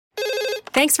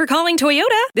Thanks for calling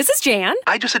Toyota. This is Jan.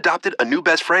 I just adopted a new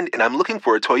best friend, and I'm looking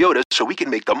for a Toyota so we can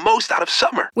make the most out of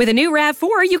summer. With a new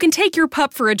RAV4, you can take your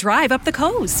pup for a drive up the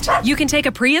coast. You can take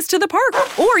a Prius to the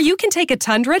park, or you can take a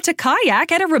Tundra to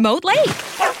kayak at a remote lake.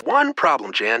 One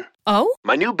problem, Jan. Oh?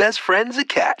 My new best friend's a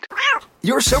cat.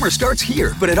 Your summer starts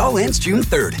here, but it all ends June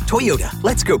 3rd. Toyota,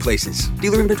 let's go places.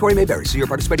 Dealer inventory may vary. See your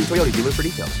participating Toyota dealer for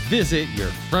details. Visit your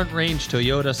Front Range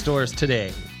Toyota stores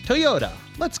today. Toyota,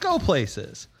 let's go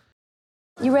places.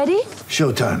 You ready?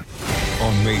 Showtime.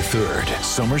 On May 3rd,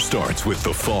 summer starts with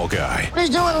The Fall Guy. Let's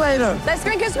do it later. Let's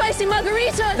drink a spicy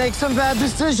margarita. Make some bad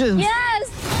decisions. Yes.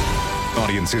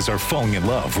 Audiences are falling in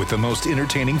love with the most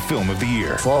entertaining film of the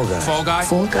year. Fall Guy. Fall Guy?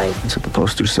 Fall guy. That's what the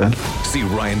poster said. See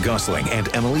Ryan Gosling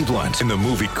and Emily Blunt in the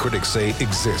movie critics say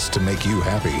exists to make you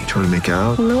happy. Trying to make it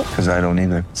out? Nope. Because I don't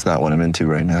either. It's not what I'm into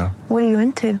right now. What are you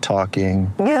into?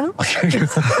 Talking. Yeah.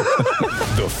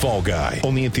 The Fall Guy.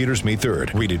 Only in theaters May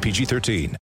 3rd. Rated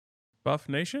PG-13. Buff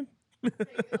Nation?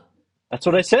 That's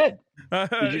what I said.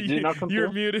 Did you not come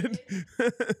You're through? muted.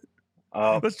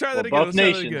 Let's try that again. Buff Let's try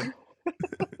that Nation. again.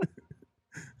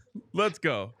 Let's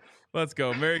go.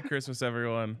 Merry Christmas,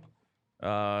 everyone.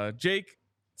 Jake,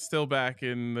 still back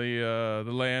in the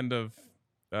land of,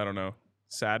 I don't know,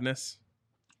 sadness.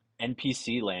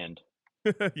 NPC land.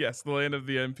 Yes, the land of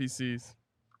the NPCs.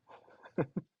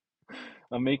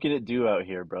 I'm making it do out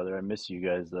here, brother. I miss you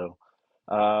guys, though.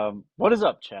 What is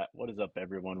up, chat? What is up,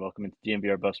 everyone? Welcome into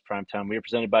DNVR Buffs Primetime. We are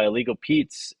presented by Illegal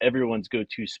Pete's, everyone's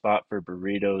go-to spot for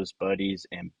burritos, buddies,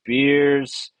 and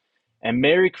beers. And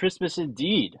Merry Christmas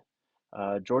indeed.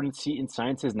 Jordan Seaton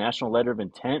signs his national letter of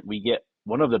intent. We get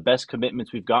one of the best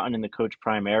commitments we've gotten in the Coach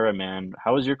Prime era, man.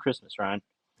 How was your Christmas, Ryan?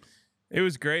 It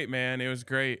was great, man. It was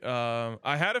great. I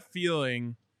had a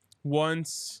feeling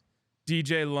once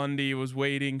DJ Lundy was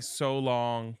waiting so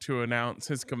long to announce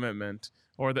his commitment,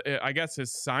 or I guess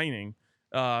his signing,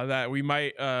 that we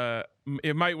might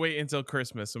it might wait until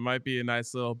Christmas. It might be a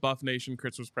nice little Buff Nation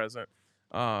Christmas present.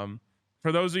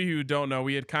 For those of you who don't know,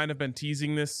 we had kind of been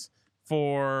teasing this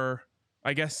for,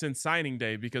 I guess, since signing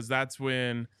day, because that's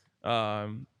when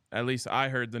at least I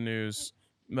heard the news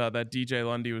that DJ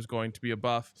Lundy was going to be a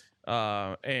Buff.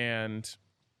 And,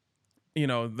 you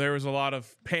know, there was a lot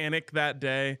of panic that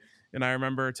day. And I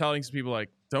remember telling some people, like,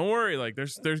 don't worry, like,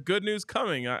 there's good news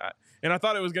coming. And I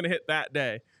thought it was going to hit that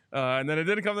day. And then it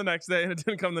didn't come the next day, and it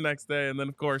didn't come the next day. And then,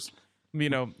 of course, you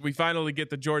know, we finally get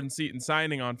the Jordan Seaton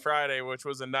signing on Friday, which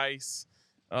was a nice,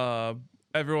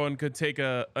 everyone could take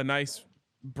a nice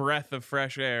breath of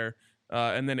fresh air.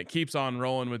 And then it keeps on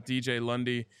rolling with DJ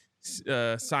Lundy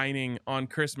signing on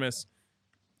Christmas.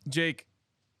 Jake,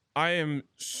 I am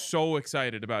so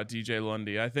excited about DJ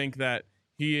Lundy. I think that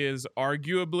he is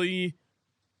arguably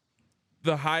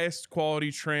the highest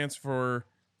quality transfer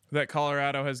that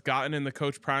Colorado has gotten in the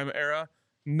Coach Prime era,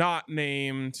 not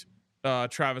named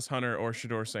Travis Hunter or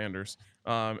Shedeur Sanders.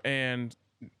 And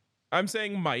I'm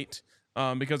saying might,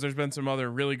 because there's been some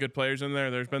other really good players in there.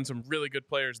 There's been some really good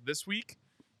players this week,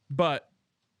 or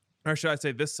should I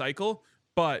say this cycle.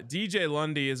 But DJ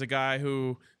Lundy is a guy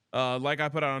who, like I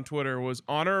put out on Twitter, was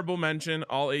honorable mention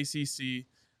all ACC,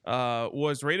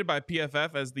 was rated by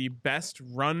PFF as the best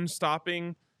run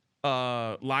stopping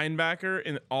linebacker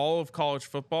in all of college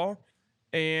football,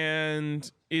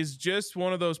 and is just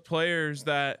one of those players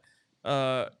that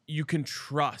you can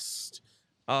trust.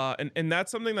 And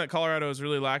that's something that Colorado has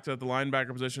really lacked at the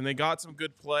linebacker position. They got some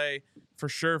good play for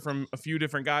sure from a few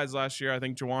different guys last year. I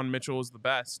think Jawan Mitchell was the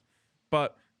best,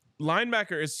 but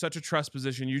linebacker is such a trust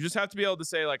position. You just have to be able to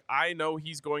say, like, I know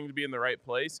he's going to be in the right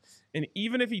place. And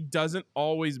even if he doesn't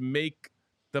always make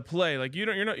the play, like you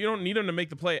don't need him to make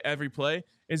the play every play.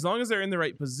 As long as they're in the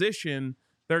right position,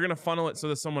 they're going to funnel it so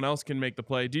that someone else can make the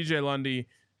play. DJ Lundy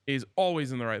is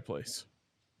always in the right place.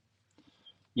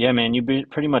 Yeah, man, you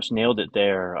pretty much nailed it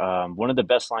there. One of the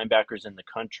best linebackers in the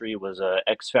country, was a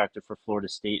X factor for Florida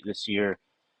State this year.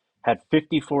 Had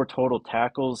 54 total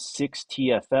tackles, 6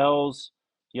 TFLs.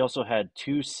 He also had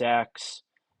 2 sacks,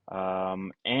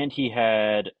 and he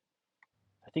had,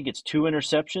 I think it's 2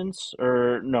 interceptions,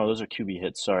 or no, those are QB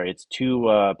hits. Sorry, it's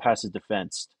 2 passes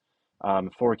defensed, 4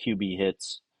 QB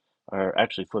hits, or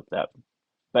actually flip that.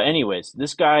 But anyways,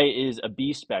 this guy is a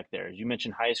beast back there. As you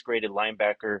mentioned, highest graded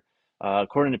linebacker.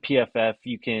 According to PFF,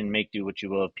 you can make do what you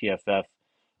will of PFF,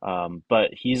 but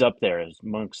he's up there as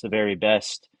amongst the very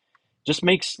best. Just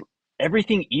makes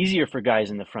everything easier for guys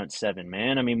in the front 7,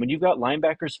 man. I mean, when you've got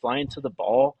linebackers flying to the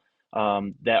ball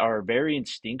that are very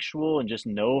instinctual and just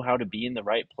know how to be in the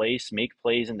right place, make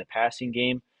plays in the passing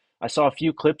game. I saw a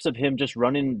few clips of him just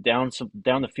running down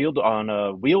the field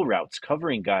on wheel routes,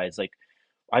 covering guys. Like,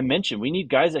 I mentioned, we need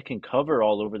guys that can cover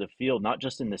all over the field, not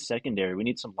just in the secondary. We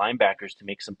need some linebackers to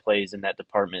make some plays in that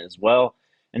department as well.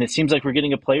 And it seems like we're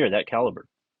getting a player that caliber.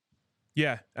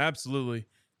 Yeah, absolutely.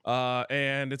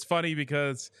 And it's funny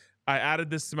because I added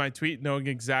this to my tweet knowing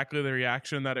exactly the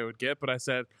reaction that it would get, but I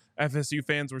said FSU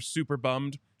fans were super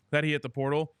bummed that he hit the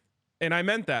portal. And I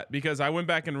meant that because I went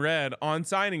back and read on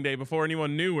signing day before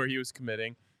anyone knew where he was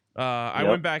committing. I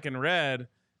went back and read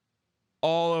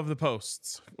all of the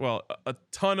posts. Well, a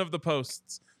ton of the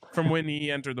posts from when he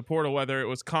entered the portal, whether it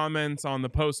was comments on the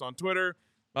post on Twitter,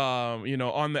 on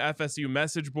the FSU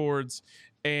message boards.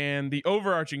 And the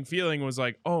overarching feeling was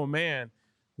like, oh man,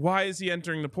 why is he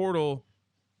entering the portal?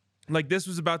 Like this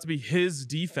was about to be his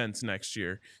defense next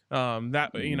year.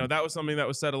 That was something that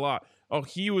was said a lot. Oh,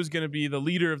 he was going to be the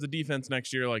leader of the defense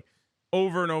next year, like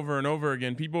over and over and over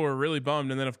again. People were really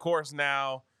bummed. And then, of course,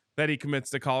 now that he commits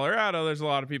to Colorado, there's a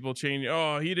lot of people changing.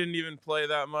 Oh, he didn't even play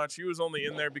that much. He was only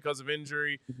in there because of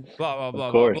injury, blah,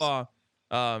 blah, blah, blah,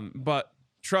 blah. But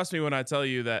trust me when I tell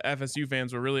you that FSU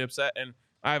fans were really upset. And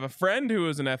I have a friend who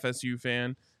is an FSU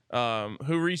fan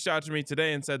who reached out to me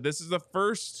today and said, this is the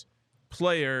first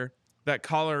player that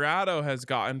Colorado has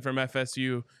gotten from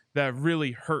FSU that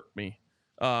really hurt me.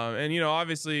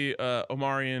 Obviously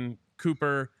Omarion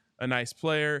Cooper, a nice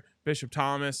player, Bishop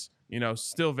Thomas,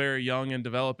 still very young and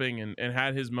developing and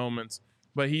had his moments.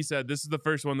 But he said, this is the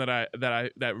first one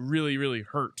that really, really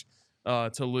hurt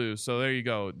to lose. So there you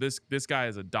go. This guy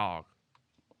is a dog.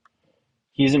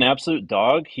 He's an absolute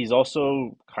dog. He's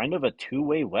also kind of a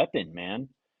two-way weapon, man.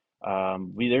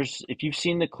 If you've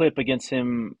seen the clip against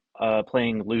him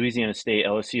playing Louisiana State,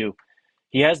 LSU,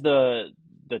 he has the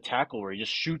tackle where he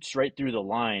just shoots right through the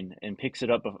line and picks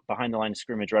it up behind the line of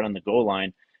scrimmage right on the goal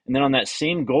line. And then on that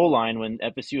same goal line, when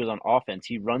FSU is on offense,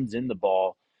 he runs in the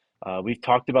ball. We've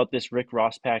talked about this Rick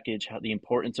Ross package, how the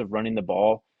importance of running the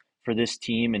ball for this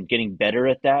team and getting better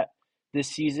at that this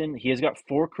season. He has got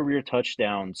 4 career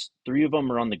touchdowns. 3 of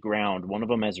them are on the ground, 1 of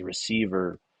them as a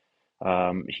receiver.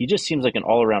 He just seems like an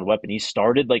all-around weapon. He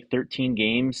started like 13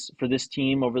 games for this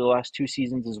team over the last 2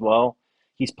 seasons as well.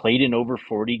 He's played in over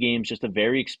 40 games, just a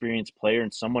very experienced player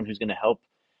and someone who's going to help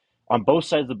on both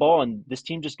sides of the ball. And this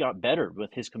team just got better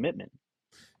with his commitment.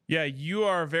 Yeah, you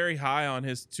are very high on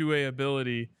his two-way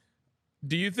ability.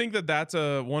 Do you think that that's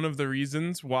one of the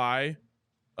reasons why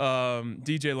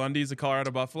DJ Lundy is a Colorado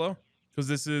Buffalo? Because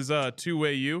this is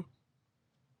two-way you?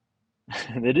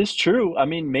 It is true. I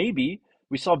mean, maybe.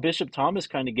 We saw Bishop Thomas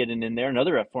kind of getting in there,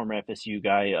 another former FSU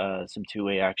guy, some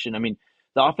two-way action. I mean,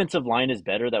 the offensive line is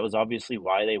better. That was obviously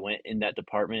why they went in that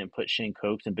department and put Shane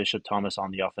Cokes and Bishop Thomas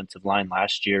on the offensive line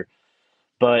last year.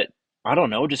 But I don't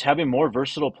know, just having more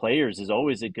versatile players is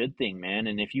always a good thing, man.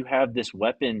 And if you have this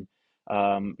weapon,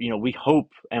 we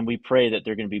hope and we pray that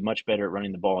they're going to be much better at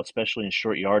running the ball, especially in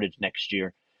short yardage next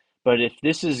year. But if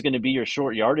this is going to be your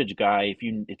short yardage guy,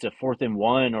 it's a 4th and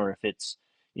 1, or if it's,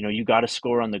 you got to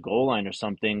score on the goal line or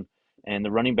something, and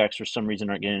the running backs for some reason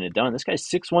aren't getting it done. This guy's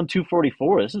 6'1",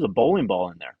 244. This is a bowling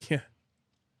ball in there. Yeah,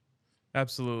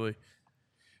 absolutely.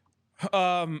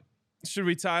 Should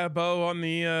we tie a bow on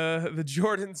the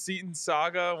Jordan Seaton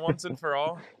saga once and for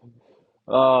all?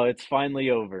 Oh, it's finally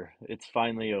over. It's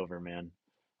finally over, man.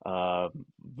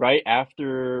 Right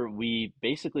after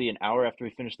basically an hour after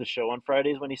we finished the show on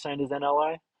Fridays when he signed his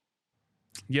NLI.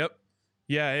 Yep.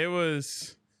 Yeah, it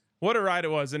was what a ride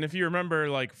it was. And if you remember,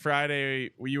 like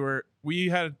Friday, we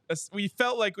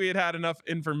felt like we had enough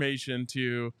information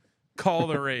to call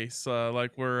the race,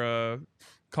 like we're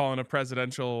calling a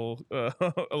presidential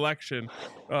election.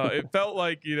 It felt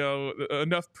like,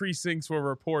 enough precincts were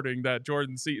reporting that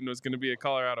Jordan Seaton was going to be a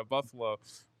Colorado Buffalo.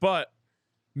 But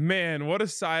man, what a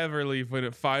sigh of relief when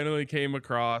it finally came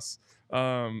across.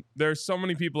 There's so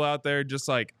many people out there just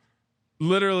like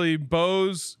literally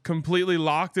bows completely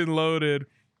locked and loaded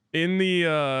in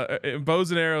the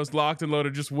bows and arrows locked and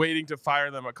loaded, just waiting to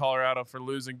fire them at Colorado for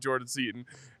losing Jordan Seaton.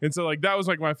 And so like that was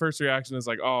like my first reaction is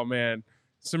like, oh man,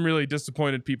 some really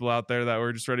disappointed people out there that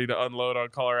were just ready to unload on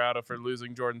Colorado for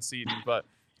losing Jordan Seaton. But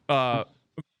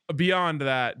beyond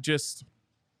that, just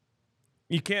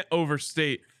you can't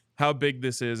overstate how big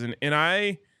this is. And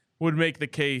I would make the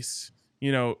case,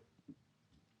 you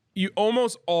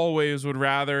almost always would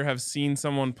rather have seen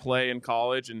someone play in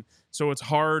college. And so it's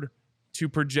hard to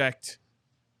project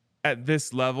at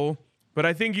this level. But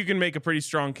I think you can make a pretty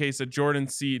strong case that Jordan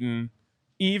Seaton,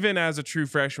 even as a true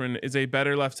freshman, is a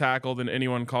better left tackle than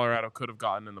anyone Colorado could have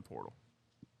gotten in the portal.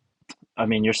 I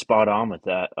mean, you're spot on with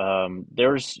that.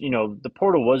 There's, the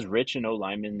portal was rich in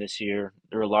O-linemen this year.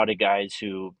 There were a lot of guys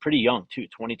who pretty young too,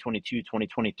 2022,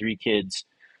 2023 kids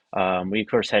We, of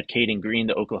course, had Caden Green,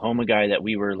 the Oklahoma guy that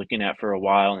we were looking at for a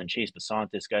while, and Chase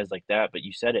Basantis, guys like that. But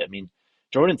you said it. I mean,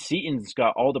 Jordan Seaton's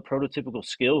got all the prototypical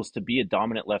skills to be a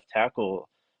dominant left tackle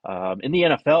in the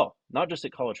NFL, not just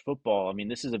at college football. I mean,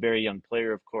 this is a very young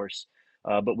player, of course.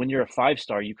 But when you're a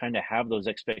 5-star, you kind of have those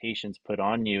expectations put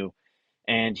on you.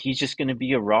 And he's just going to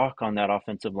be a rock on that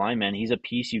offensive line, man. He's a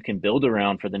piece you can build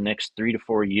around for the next 3 to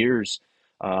 4 years.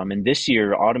 And this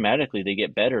year, automatically, they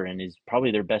get better, and is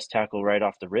probably their best tackle right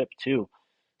off the rip, too.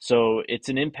 So it's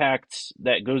an impact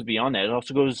that goes beyond that. It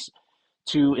also goes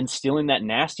to instilling that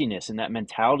nastiness and that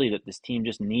mentality that this team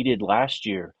just needed last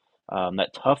year.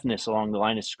 That toughness along the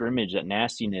line of scrimmage, that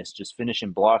nastiness, just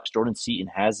finishing blocks. Jordan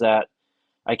Seaton has that.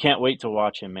 I can't wait to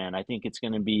watch him, man. I think it's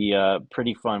going to be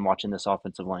pretty fun watching this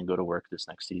offensive line go to work this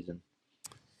next season.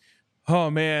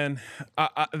 Oh, man.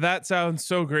 That sounds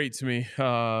so great to me.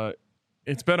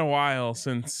 It's been a while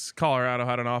since Colorado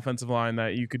had an offensive line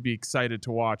that you could be excited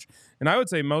to watch. And I would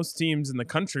say most teams in the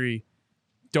country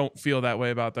don't feel that way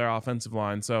about their offensive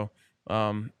line. So,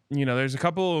 there's a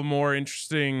couple of more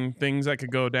interesting things that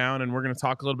could go down, and we're going to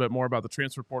talk a little bit more about the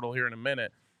transfer portal here in a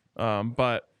minute.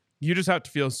 But you just have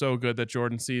to feel so good that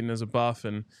Jordan Seaton is a Buff.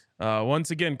 And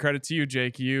once again, credit to you,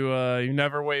 Jake. You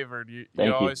never wavered. You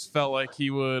always felt like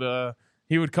he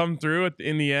would come through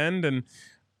in the end. And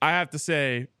I have to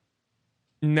say,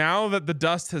 now that the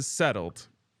dust has settled,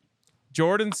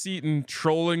 Jordan Seaton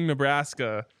trolling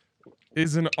Nebraska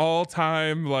is an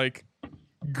all-time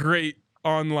great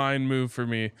online move for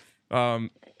me.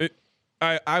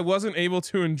 I wasn't able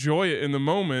to enjoy it in the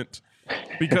moment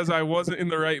because I wasn't in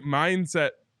the right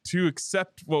mindset to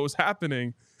accept what was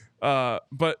happening.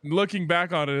 But looking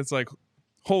back on it, it's like,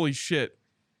 holy shit,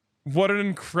 what an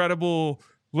incredible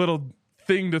little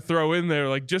thing to throw in there.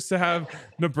 Like, just to have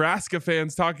Nebraska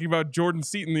fans talking about Jordan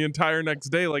Seaton the entire next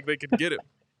day, like they could get him.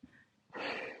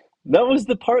 That was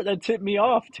the part that tipped me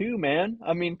off too, man.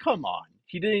 I mean, come on.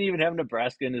 He didn't even have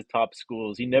Nebraska in his top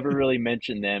schools. He never really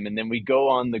mentioned them. And then we go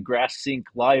on the Grass Sink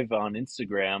Live on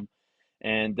Instagram,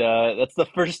 and that's the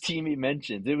first team he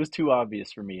mentions. It was too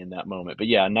obvious for me in that moment. But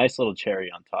yeah, a nice little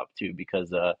cherry on top too,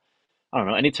 because I don't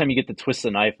know, anytime you get to twist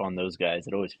the knife on those guys,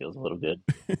 it always feels a little good.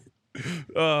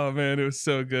 Oh man, it was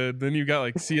so good. Then you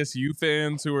got CSU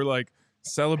fans who were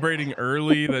celebrating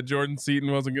early that Jordan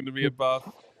Seaton wasn't going to be a Buff.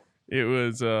 It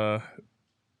was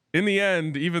in the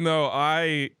end, even though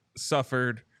I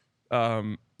suffered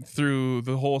through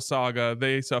the whole saga,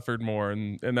 they suffered more,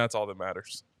 and that's all that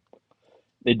matters.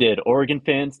 They did. Oregon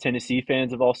fans, Tennessee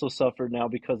fans have also suffered now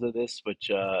because of this,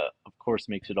 which of course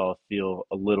makes it all feel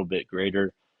a little bit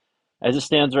greater. As it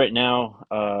stands right now,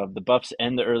 the Buffs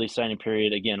end the early signing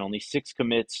period. Again, only 6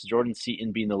 commits, Jordan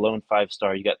Seaton being the lone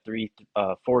 5-star. You got 3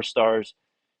 4-stars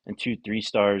and 2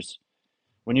 3-stars.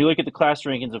 When you look at the class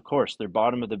rankings, of course, they're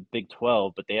bottom of the Big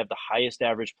 12, but they have the highest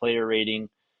average player rating.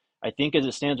 I think as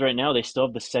it stands right now, they still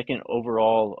have the second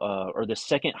overall or the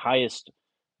second highest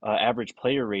average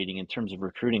player rating in terms of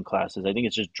recruiting classes. I think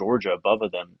it's just Georgia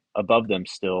above them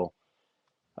still.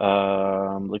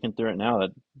 Looking through it now,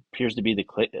 that appears to be the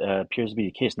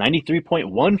case.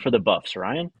 93.1 for the Buffs,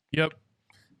 Ryan. Yep.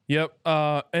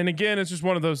 And again, it's just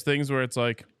one of those things where it's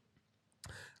like,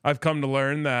 I've come to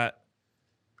learn that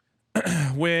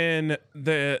when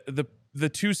the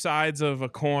two sides of a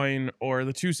coin, or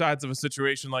the two sides of a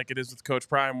situation like it is with Coach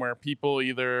Prime, where people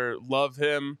either love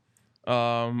him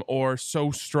or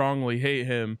so strongly hate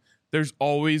him, there's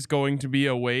always going to be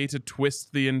a way to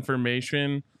twist the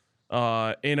information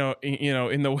in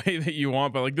the way that you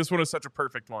want. But this one is such a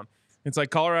perfect one. It's like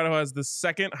Colorado has the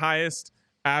second highest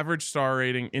average star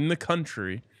rating in the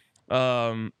country.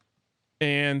 And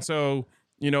so,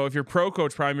 if you're pro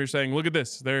Coach Prime, you're saying, look at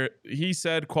this. He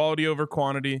said quality over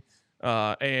quantity,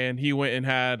 and he went and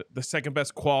had the second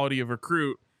best quality of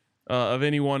recruit of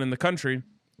anyone in the country.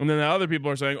 And then the other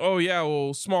people are saying, oh, yeah,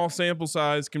 well, small sample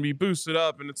size can be boosted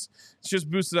up, and it's just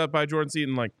boosted up by Jordan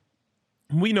Seaton.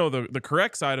 We know the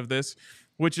correct side of this,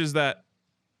 which is that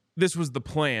this was the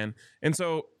plan. And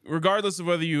so regardless of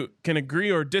whether you can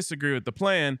agree or disagree with the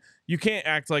plan, you can't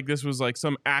act like this was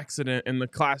some accident and the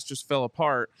class just fell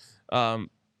apart.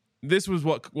 This was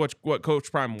what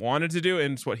Coach Prime wanted to do,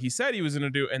 and it's what he said he was going to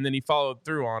do, and then he followed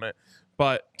through on it.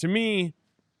 But to me,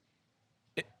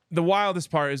 the wildest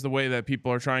part is the way that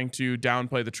people are trying to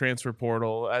downplay the transfer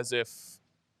portal, as if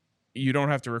you don't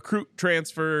have to recruit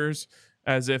transfers,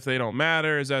 as if they don't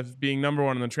matter, as if being number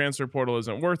one in the transfer portal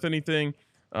isn't worth anything,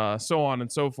 so on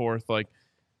and so forth.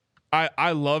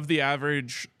 I love the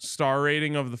average star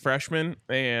rating of the freshmen,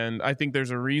 and I think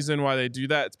there's a reason why they do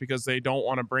that. It's because they don't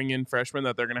want to bring in freshmen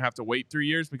that they're going to have to wait 3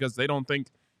 years, because they don't think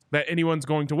that anyone's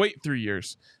going to wait 3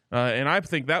 years. And I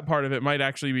think that part of it might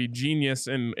actually be genius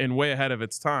and way ahead of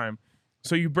its time.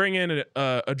 So you bring in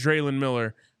a Draylon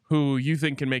Miller, who you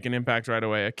think can make an impact right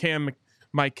away, a Cam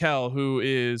Michael, who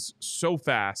is so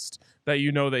fast that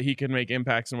you know that he can make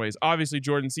impacts in ways. Obviously,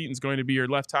 Jordan Seaton's going to be your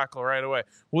left tackle right away.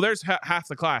 Well, there's half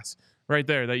the class right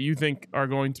there that you think are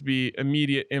going to be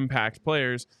immediate impact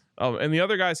players. And the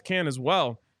other guys can as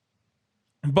well.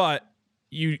 But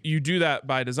you do that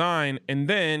by design, and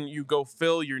then you go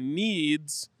fill your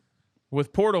needs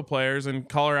with portal players, and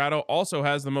Colorado also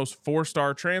has the most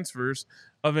 4-star transfers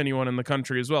of anyone in the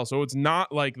country as well. So it's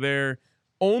not like they're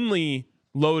only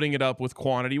loading it up with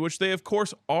quantity, which they of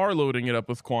course are loading it up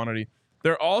with quantity.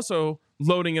 They're also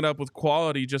loading it up with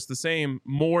quality just the same,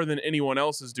 more than anyone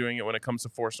else is doing it when it comes to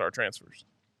 4-star transfers.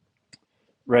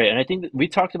 Right. And I think that we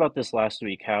talked about this last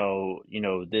week, how,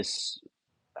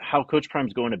 how Coach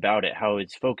Prime's going about it, how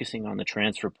it's focusing on the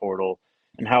transfer portal,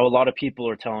 and how a lot of people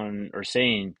are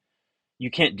saying, you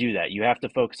can't do that. You have to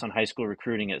focus on high school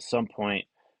recruiting at some point.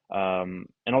 And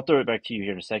I'll throw it back to you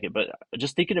here in a second, but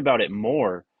just thinking about it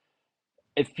more,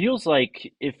 it feels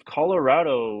like if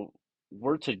Colorado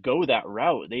were to go that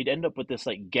route, they'd end up with this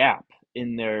like gap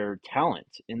in their talent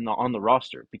on the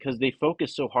roster, because they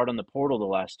focused so hard on the portal the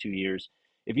last 2 years.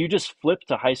 If you just flip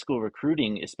to high school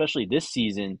recruiting, especially this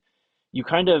season, you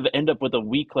kind of end up with a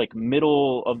weak, like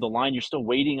middle of the line. You're still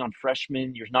waiting on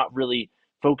freshmen. You're not really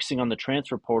focusing on the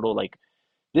transfer portal. Like,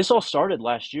 this all started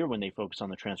last year when they focused on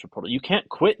the transfer portal. You can't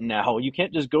quit now. You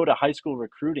can't just go to high school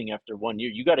recruiting after 1 year.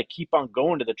 You got to keep on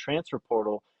going to the transfer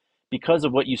portal because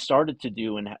of what you started to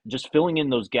do, and just filling in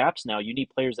those gaps now. You need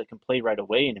players that can play right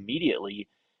away and immediately.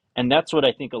 And that's what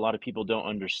I think a lot of people don't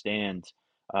understand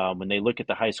when they look at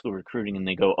the high school recruiting and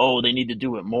they go, oh, they need to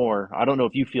do it more. I don't know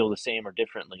if you feel the same or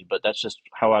differently, but that's just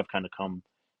how I've kind of come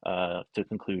to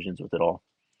conclusions with it all.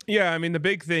 Yeah, I mean, the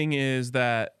big thing is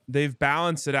that they've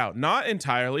balanced it out. Not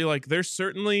entirely. Like, they're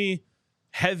certainly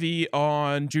heavy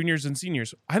on juniors and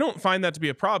seniors. I don't find that to be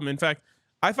a problem. In fact,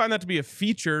 I find that to be a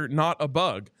feature, not a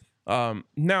bug.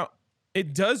 Now,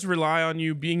 it does rely on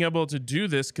you being able to do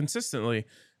this consistently.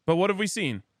 But what have we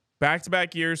seen?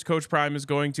 Back-to-back years, Coach Prime is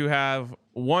going to have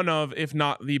one of, if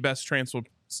not the best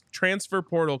transfer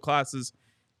portal classes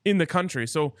in the country.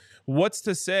 So what's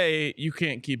to say you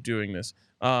can't keep doing this?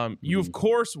 You, of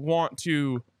course, want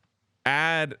to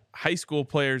add high school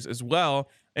players as well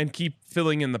and keep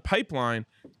filling in the pipeline.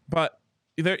 But,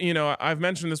 there, I've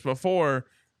mentioned this before.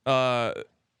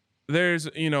 There's,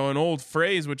 an old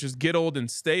phrase, which is get old and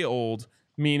stay old,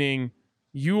 meaning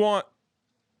you want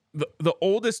the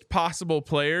oldest possible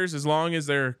players, as long as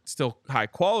they're still high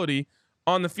quality,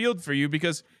 on the field for you,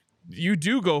 because you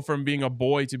do go from being a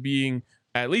boy to being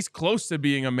at least close to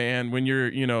being a man when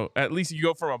you're, at least you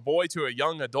go from a boy to a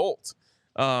young adult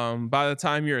by the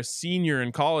time you're a senior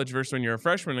in college versus when you're a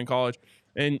freshman in college.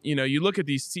 And, you look at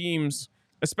these teams,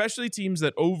 especially teams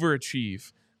that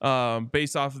overachieve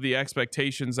based off of the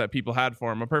expectations that people had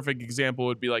for them. A perfect example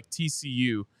would be like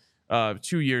TCU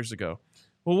 2 years ago.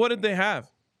 Well, what did they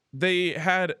have? They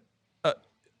had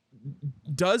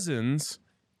dozens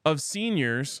of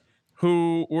seniors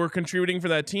who were contributing for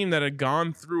that team that had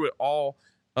gone through it all,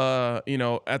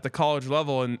 at the college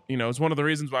level. And, it's one of the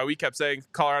reasons why we kept saying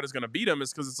Colorado's going to beat them,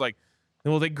 is because it's like,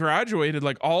 well, they graduated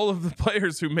like all of the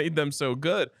players who made them so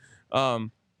good.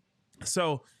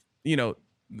 So,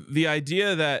 the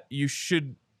idea that you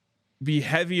should be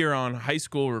heavier on high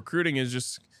school recruiting is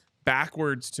just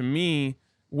backwards to me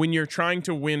when you're trying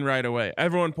to win right away.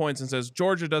 Everyone points and says,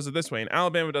 Georgia does it this way, and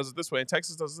Alabama does it this way, and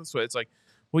Texas does it this way. It's like,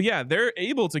 well, yeah, they're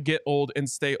able to get old and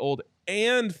stay old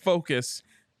and focus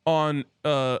on,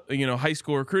 high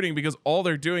school recruiting, because all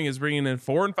they're doing is bringing in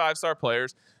 4- and 5-star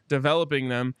players, developing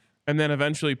them, and then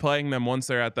eventually playing them once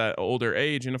they're at that older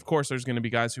age. And of course, there's going to be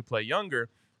guys who play younger,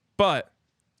 but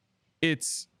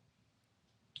it's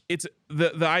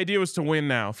the idea was to win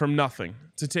now from nothing,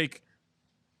 to take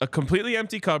a completely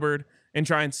empty cupboard and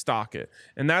try and stock it.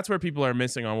 And that's where people are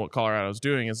missing on what Colorado's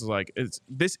doing, is like,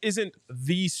 this isn't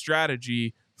the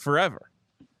strategy forever.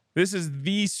 This is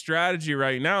the strategy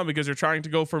right now, because you're trying to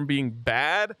go from being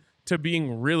bad to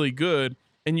being really good.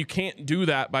 And you can't do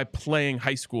that by playing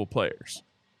high school players.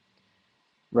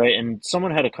 Right. And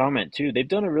someone had a comment too. They've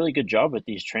done a really good job with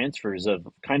these transfers of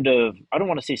kind of, I don't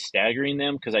want to say staggering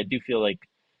them, because I do feel like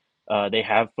they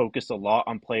have focused a lot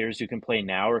on players who can play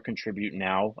now or contribute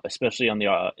now, especially on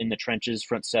the in the trenches,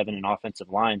 front seven and offensive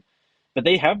line. But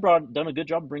they have done a good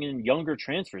job bringing in younger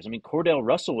transfers. I mean, Cordell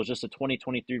Russell was just a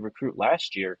 2023 recruit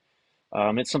last year.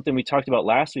 It's something we talked about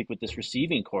last week with this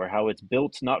receiving core, how it's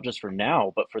built not just for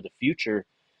now, but for the future.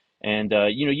 And,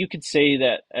 you could say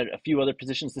that at a few other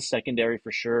positions, the secondary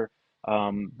for sure.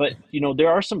 But,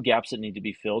 there are some gaps that need to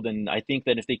be filled. And I think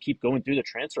that if they keep going through the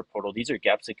transfer portal, these are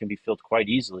gaps that can be filled quite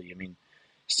easily. I mean,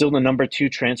 still the number 2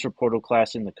 transfer portal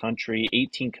class in the country.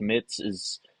 18 commits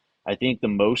is, I think, the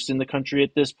most in the country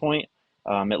at this point,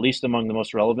 at least among the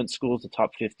most relevant schools, the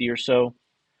top 50 or so.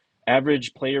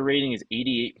 Average player rating is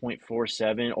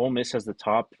 88.47. Ole Miss has the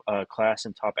top class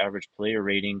and top average player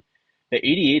rating. The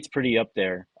 88 is pretty up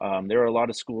there. There are a lot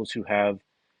of schools who have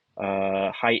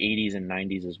high 80s and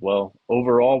 90s as well.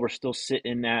 Overall, we're still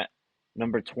sitting at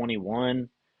number 21.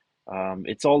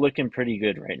 It's all looking pretty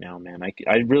good right now, man. I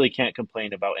really can't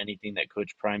complain about anything that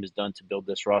Coach Prime has done to build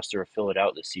this roster or fill it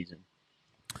out this season.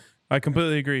 I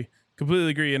completely agree.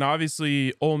 And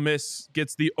obviously, Ole Miss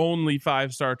gets the only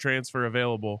 5-star transfer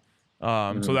available.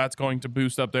 So that's going to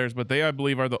boost up theirs. But they, I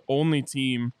believe, are the only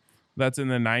team that's in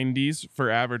the 90s for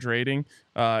average rating.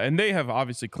 And they have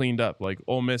obviously cleaned up. Like,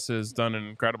 Ole Miss has done an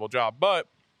incredible job. But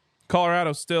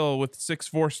Colorado still with 6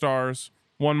 4-stars,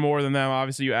 one more than them.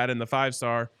 Obviously, you add in the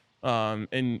 5-star,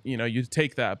 and, you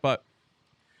take that. But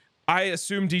I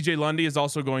assume DJ Lundy is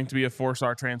also going to be a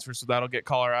 4-star transfer, so that'll get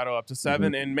Colorado up to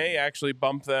 7 and may actually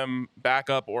bump them back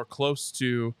up or close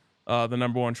to the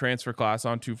number 1 transfer class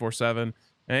on 247.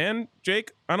 And,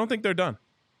 Jake, I don't think they're done.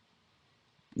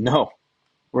 No,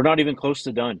 we're not even close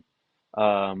to done.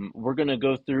 We're going to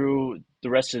go through the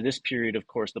rest of this period. Of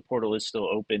course, the portal is still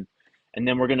open. And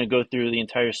then we're going to go through the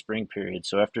entire spring period.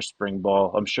 So after spring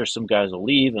ball, I'm sure some guys will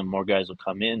leave and more guys will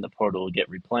come in. The portal will get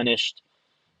replenished.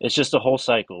 It's just a whole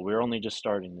cycle. We're only just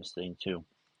starting this thing, too.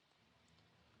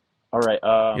 All right.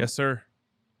 Yes, sir.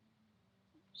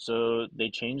 So they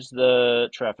changed the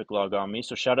traffic log on me.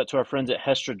 So shout out to our friends at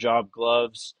Hestra Job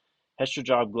Gloves. Hestra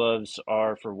Job Gloves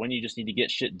are for when you just need to get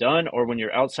shit done or when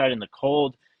you're outside in the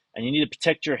cold and you need to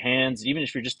protect your hands. Even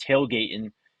if you're just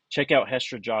tailgating, check out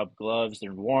Hestra Job Gloves.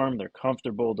 They're warm, they're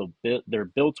comfortable, they're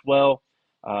built well,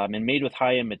 and made with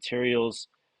high-end materials.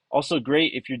 Also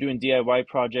great if you're doing DIY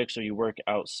projects or you work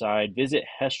outside. Visit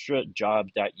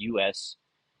hestrajob.us.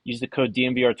 Use the code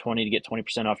DMVR20 to get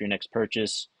 20% off your next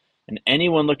purchase. And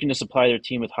anyone looking to supply their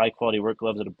team with high-quality work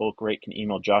gloves at a bulk rate can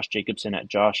email Josh Jacobson at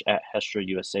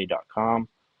josh@hestrausa.com.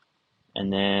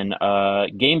 And then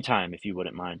Game Time, if you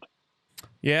wouldn't mind.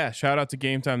 Yeah, shout out to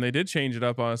Game Time. They did change it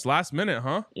up on us last minute,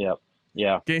 huh? Yep.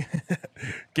 Yeah.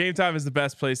 Game Time is the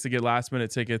best place to get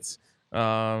last-minute tickets.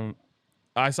 I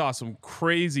saw some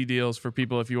crazy deals for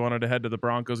people if you wanted to head to the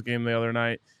Broncos game the other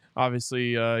night.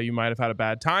 Obviously, you might have had a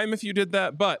bad time if you did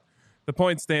that, but the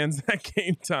point stands that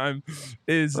Game Time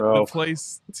is the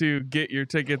place to get your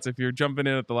tickets if you're jumping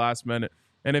in at the last minute.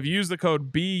 And if you use the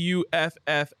code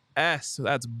BUFFS,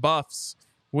 that's Buffs,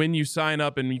 when you sign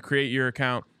up and you create your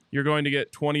account, you're going to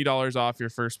get $20 off your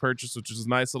first purchase, which is a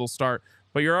nice little start.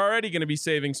 But you're already going to be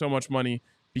saving so much money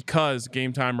because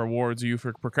Game Time rewards you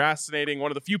for procrastinating. One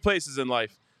of the few places in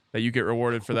life that you get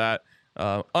rewarded for that.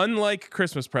 Unlike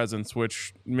Christmas presents,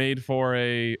 which made for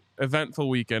a eventful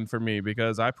weekend for me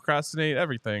because I procrastinate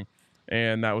everything,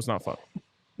 and that was not fun.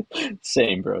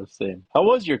 Same, bro. Same. How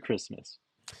was your Christmas?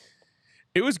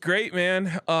 It was great,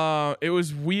 man. It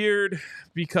was weird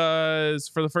because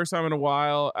for the first time in a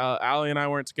while, Allie and I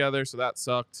weren't together, so that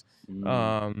sucked.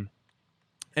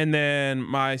 And then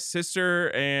my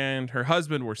sister and her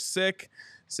husband were sick,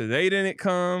 so they didn't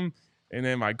come. And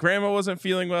then my grandma wasn't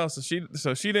feeling well, so she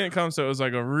didn't come. So it was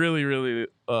like a really, really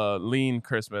lean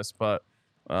Christmas. But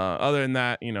other than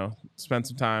that, spent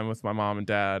some time with my mom and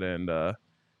dad and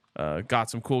got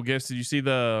some cool gifts. Did you see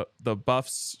the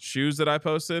Buffs shoes that I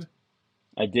posted?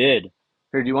 I did.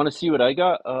 Here, do you want to see what I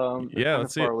got? Yeah,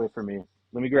 let's see. Far away from me.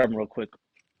 Let me grab them real quick.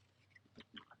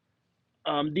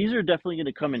 These are definitely going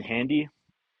to come in handy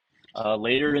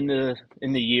later in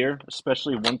the year,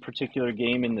 especially one particular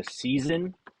game in the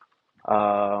season.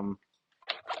 Here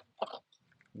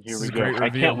we go. I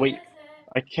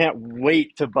can't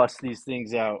wait to bust these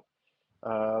things out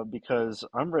because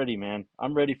I'm ready, man.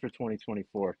 I'm ready for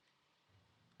 2024.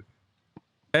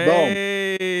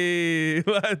 Hey,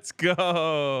 Boom. Let's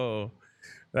go.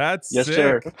 That's yes, sick.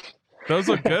 Sir. Those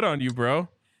look good on you, bro.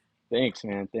 Thanks,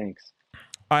 man. Thanks.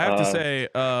 I have to say,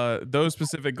 those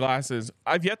specific glasses,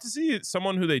 I've yet to see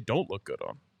someone who they don't look good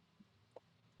on.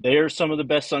 They are some of the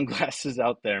best sunglasses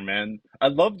out there, man. I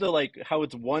love the how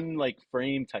it's one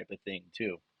frame type of thing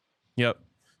too. Yep.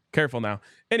 Careful now.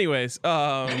 Anyways,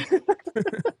 yeah,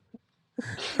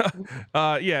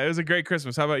 it was a great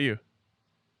Christmas. How about you?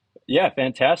 Yeah,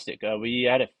 fantastic. We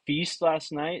had a feast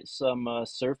last night, some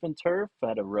surf and turf,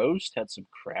 had a roast, had some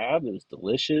crab. It was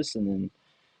delicious. And then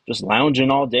just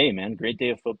lounging all day, man. Great day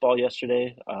of football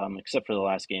yesterday, except for the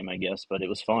last game, I guess, but it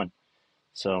was fun.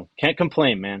 So can't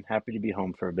complain, man. Happy to be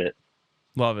home for a bit.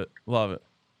 Love it. Love it.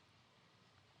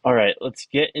 All right, let's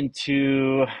get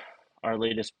into our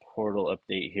latest portal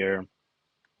update here.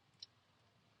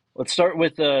 Let's start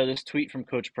with this tweet from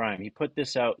Coach Prime. He put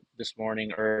this out this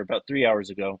morning, or about 3 hours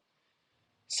ago.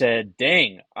 Said,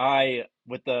 "Dang,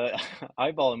 with the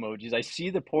eyeball emojis, I see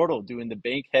the portal doing the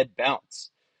Bankhead bounce.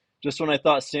 Just when I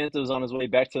thought Santa was on his way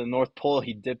back to the North Pole,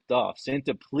 he dipped off.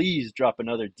 Santa, please drop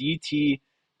another DT,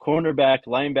 cornerback,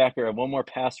 linebacker, and one more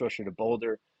pass rusher to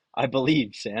Boulder. I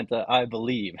believe, Santa, I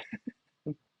believe."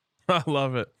 I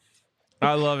love it.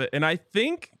 I love it. And I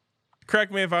think,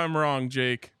 correct me if I'm wrong,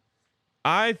 Jake,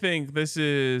 I think this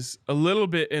is a little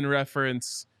bit in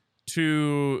reference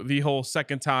to the whole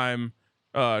second time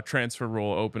transfer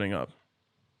rule opening up.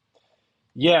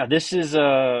 Yeah, this is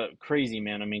crazy,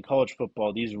 man. I mean, college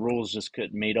football, these rules just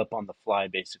get made up on the fly,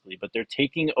 basically. But they're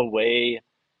taking away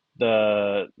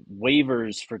the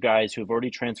waivers for guys who have already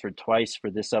transferred twice for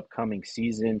this upcoming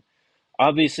season.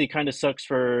 Obviously, kind of sucks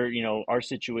for, our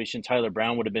situation. Tyler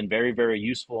Brown would have been very, very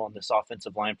useful on this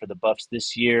offensive line for the Buffs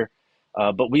this year.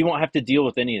 But we won't have to deal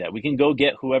with any of that. We can go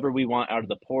get whoever we want out of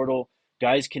the portal.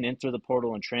 Guys can enter the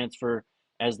portal and transfer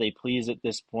as they please at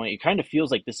this point. It kind of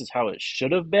feels like this is how it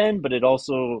should have been, but it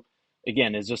also,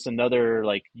 again, is just another,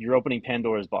 like, you're opening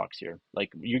Pandora's box here.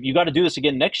 Like, you got to do this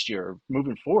again next year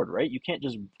moving forward, right? You can't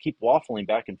just keep waffling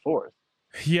back and forth.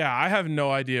 Yeah, I have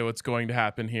no idea what's going to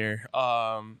happen here.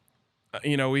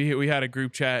 We had a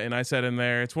group chat, and I said in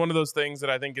there, it's one of those things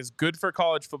that I think is good for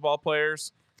college football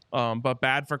players, but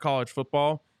bad for college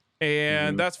football.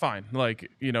 And that's fine.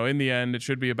 Like, in the end, it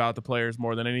should be about the players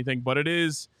more than anything, but it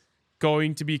is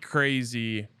going to be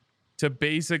crazy to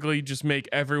basically just make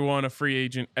everyone a free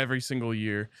agent every single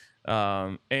year.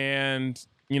 I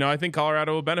think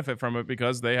Colorado will benefit from it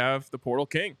because they have the portal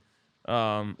king.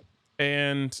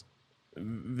 And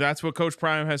that's what Coach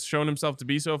Prime has shown himself to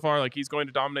be so far. Like, he's going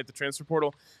to dominate the transfer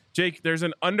portal. Jake, there's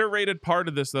an underrated part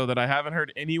of this, though, that I haven't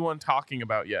heard anyone talking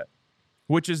about yet,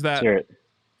 which is that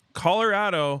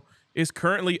Colorado is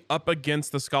currently up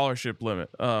against the scholarship limit.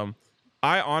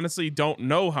 I honestly don't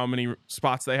know how many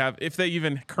spots they have, if they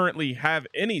even currently have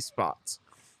any spots.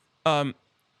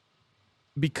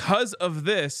 Because of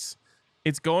this,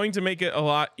 it's going to make it a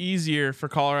lot easier for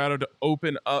Colorado to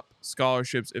open up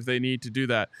scholarships if they need to do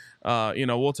that.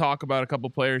 We'll talk about a couple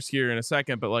players here in a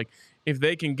second, but like, if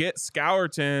they can get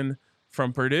Scourton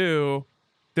from Purdue,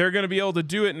 they're going to be able to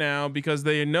do it now because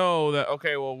they know that,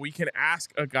 okay, well, we can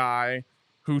ask a guy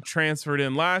who transferred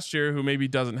in last year who maybe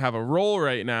doesn't have a role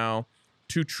right now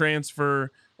to transfer,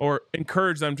 or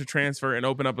encourage them to transfer and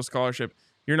open up a scholarship.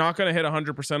 You're not going to hit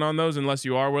 100% on those unless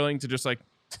you are willing to just like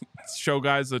show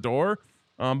guys the door.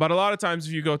 But a lot of times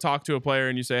if you go talk to a player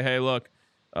and you say, hey, look,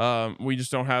 we just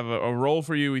don't have a role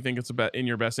for you. We think it's in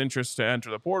your best interest to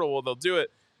enter the portal. Well, they'll do it,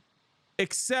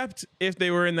 except if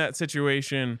they were in that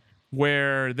situation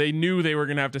where they knew they were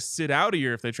going to have to sit out a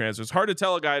year if they transfer. It's hard to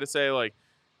tell a guy to say, like,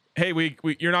 hey,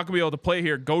 you're not going to be able to play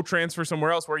here. Go transfer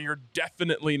somewhere else where you're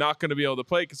definitely not going to be able to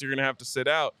play because you're going to have to sit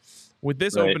out. With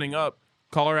this opening up,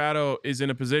 Colorado is in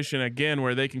a position, again,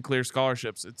 where they can clear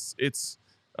scholarships. It's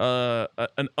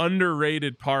an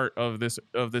underrated part of this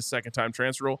second-time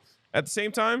transfer rule. At the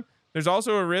same time, there's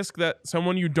also a risk that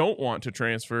someone you don't want to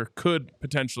transfer could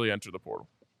potentially enter the portal.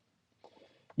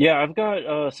 Yeah, I've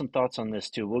got some thoughts on this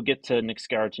too. We'll get to Nick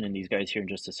Scourton and these guys here in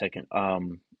just a second.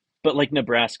 But like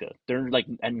Nebraska, they're like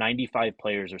at 95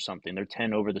 players or something. They're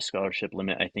 10 over the scholarship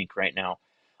limit, I think, right now.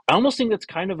 I almost think that's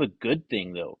kind of a good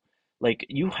thing, though. Like,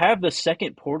 you have the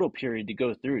second portal period to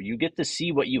go through. You get to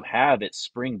see what you have at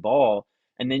spring ball,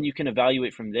 and then you can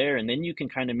evaluate from there, and then you can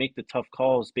kind of make the tough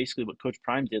calls, basically what Coach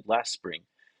Prime did last spring.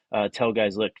 Tell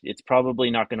guys, look, it's probably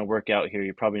not going to work out here.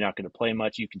 You're probably not going to play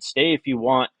much. You can stay if you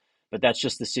want, but that's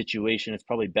just the situation. It's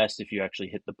probably best if you actually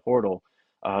hit the portal.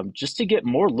 Just to get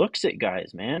more looks at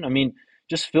guys, man. I mean,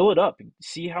 just fill it up.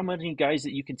 See how many guys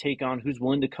that you can take on, who's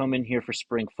willing to come in here for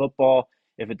spring football.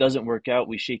 If it doesn't work out,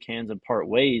 we shake hands and part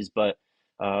ways. But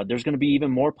there's going to be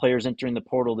even more players entering the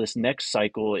portal this next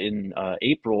cycle in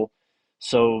April.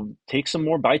 So take some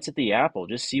more bites at the apple.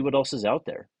 Just see what else is out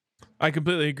there. I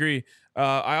completely agree.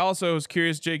 I also was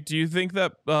curious, Jake, do you think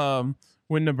that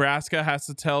when Nebraska has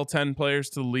to tell 10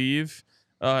 players to leave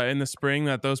in the spring,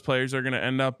 that those players are going to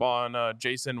end up on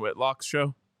Jason Whitlock's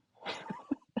show?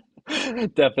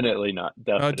 Definitely not.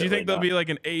 Definitely do you think there'll be like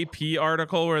an AP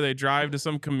article where they drive to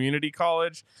some community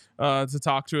college to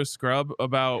talk to a scrub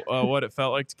about what it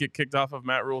felt like to get kicked off of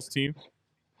Matt Rule's team?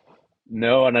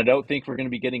 No, and I don't think we're going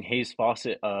to be getting Hayes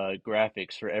Fawcett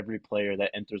graphics for every player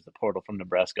that enters the portal from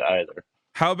Nebraska either.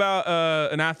 How about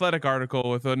an athletic article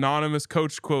with anonymous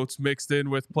coach quotes mixed in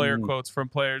with player quotes from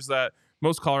players that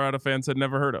most Colorado fans had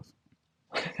never heard of?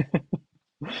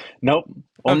 Nope.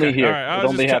 Only Okay, here. all right. It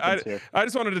only happens here. I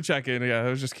just wanted to check in. Yeah, I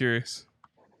was just curious.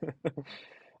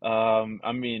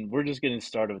 I mean, we're just getting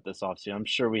started with this offseason. I'm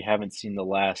sure we haven't seen the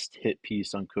last hit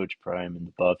piece on Coach Prime and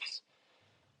the Buffs.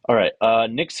 All right,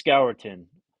 Nick Scourton.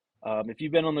 If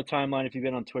you've been on the timeline, if you've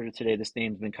been on Twitter today, this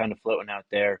name's been kind of floating out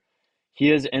there. He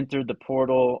has entered the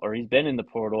portal, or he's been in the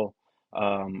portal,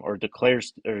 or declared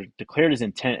his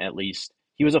intent at least.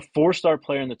 He was a 4-star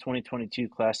player in the 2022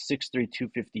 class, 6'3",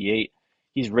 258.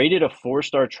 He's rated a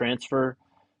 4-star transfer,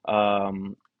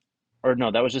 or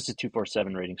no, that was just a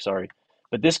 247 rating, sorry.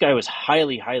 But this guy was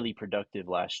highly, highly productive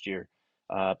last year.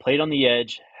 Played on the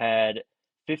edge, had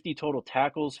 50 total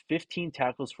tackles, 15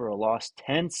 tackles for a loss,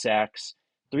 10 sacks,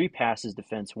 3 passes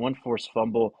defense, 1 forced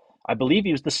fumble. I believe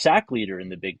he was the sack leader in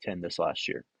the Big Ten this last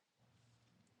year.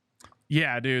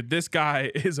 Yeah, dude, this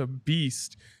guy is a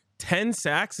beast. 10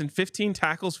 sacks and 15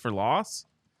 tackles for loss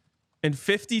and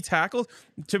 50 tackles.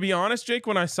 To be honest, Jake,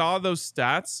 when I saw those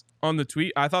stats on the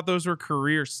tweet, I thought those were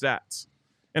career stats.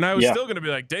 And I was still going to be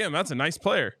like, damn, that's a nice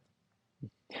player.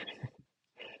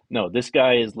 No, this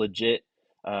guy is legit.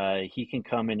 He can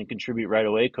come in and contribute right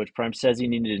away. Coach Prime says he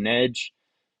needed an edge,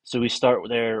 so we start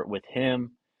there with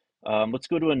him. Let's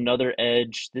go to another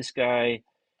edge. This guy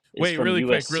is Wait, from really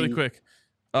USC. quick.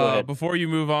 Before you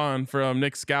move on from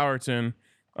Nick Scourton,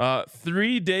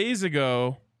 3 days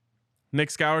ago, Nick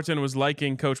Scourton was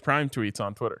liking Coach Prime tweets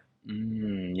on Twitter.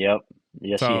 Yep.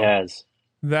 Yes, So, he has.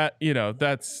 That,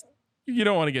 that's, you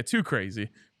don't want to get too crazy,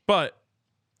 but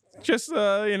just,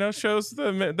 shows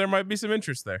there might be some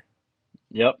interest there.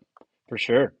 Yep, for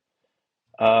sure.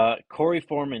 Corey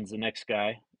Foreman's the next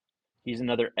guy. He's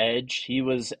another edge. He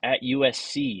was at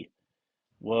USC,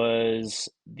 was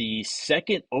the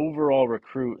second overall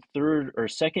recruit,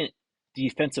 second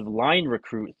defensive line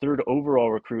recruit, third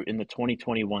overall recruit in the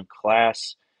 2021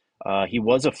 class. He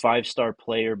was a 5-star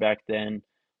player back then,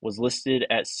 was listed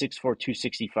at 6'4",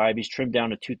 265. He's trimmed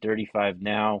down to 235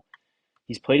 now.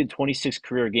 He's played in 26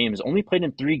 career games, only played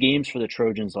in 3 games for the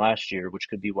Trojans last year, which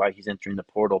could be why he's entering the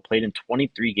portal. Played in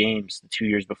 23 games the 2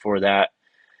 years before that.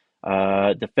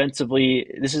 Defensively,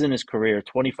 this is in his career,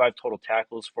 25 total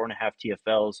tackles, 4.5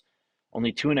 TFLs,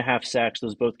 only 2.5 sacks.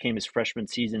 Those both came his freshman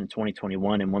season in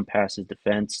 2021, and 1 pass is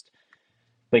defensed.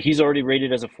 But he's already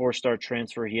rated as a 4-star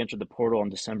transfer. He entered the portal on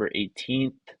December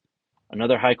 18th.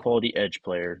 Another high-quality edge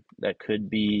player that could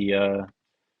be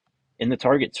in the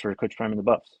targets for Coach Prime and the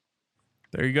Buffs.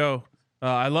 There you go.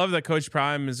 I love that Coach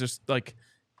Prime is just like,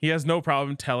 he has no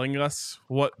problem telling us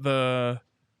what the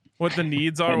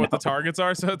needs are, what the targets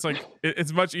are. So it's like,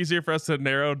 it's much easier for us to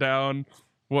narrow down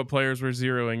what players we're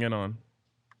zeroing in on.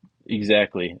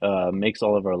 Exactly. Makes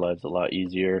all of our lives a lot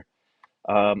easier.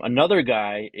 Another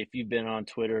guy, if you've been on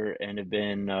Twitter and have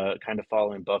been kind of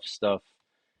following Buff stuff,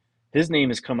 his name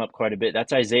has come up quite a bit.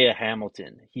 That's Isaiah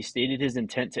Hamilton. He stated his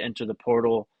intent to enter the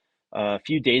portal a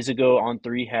few days ago.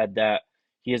 On3 had that.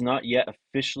 He has not yet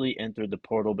officially entered the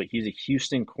portal, but he's a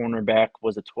Houston cornerback,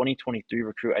 was a 2023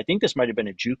 recruit. I think this might have been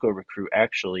a JUCO recruit,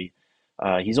 actually.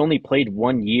 He's only played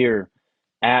 1 year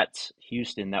at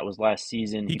Houston. That was last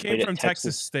season. He came from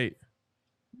Texas State.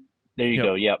 There you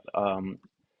go. Yep.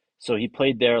 So he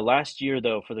played there last year,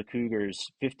 though, for the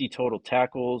Cougars. 50 total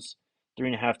tackles,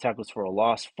 3.5 tackles for a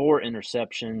loss, 4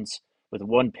 interceptions with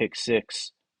 1 pick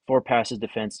six, 4 passes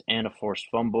defense, and a forced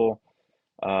fumble.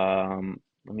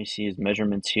 Let me see his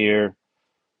measurements here.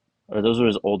 Those are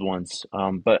his old ones.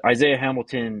 But Isaiah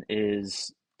Hamilton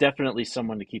is definitely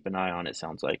someone to keep an eye on, it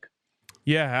sounds like.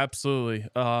 Yeah, absolutely.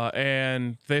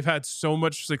 And they've had so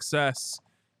much success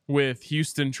with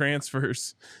Houston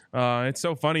transfers. It's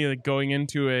so funny, like, going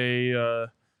into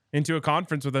a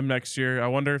conference with them next year. I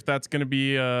wonder if that's going to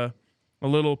be a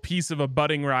little piece of a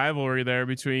budding rivalry there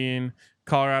between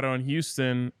Colorado and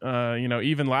Houston.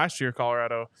 Even last year,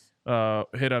 Colorado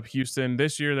hit up Houston.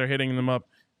 This year, they're hitting them up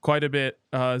quite a bit.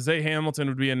 Zay Hamilton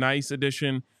would be a nice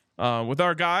addition. With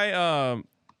our guy,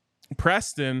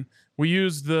 Preston, we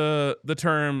use the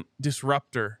term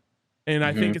disruptor. And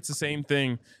I think it's the same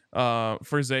thing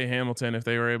for Zay Hamilton if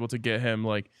they were able to get him,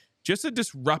 like, just a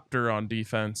disruptor on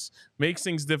defense. Makes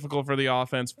things difficult for the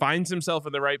offense. Finds himself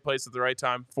in the right place at the right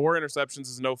time. 4 interceptions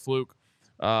is no fluke.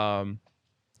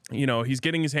 He's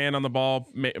getting his hand on the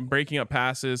ball, breaking up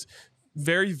passes.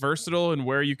 Very versatile in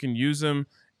where you can use him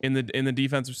in the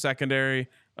defensive secondary.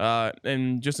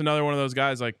 And just another one of those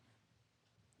guys, like,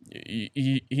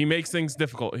 he makes things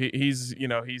difficult. He's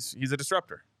a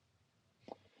disruptor.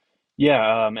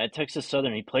 Yeah, at Texas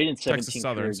Southern, he played in 17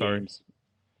 career games.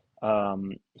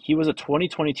 He was a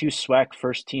 2022 SWAC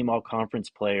first team all conference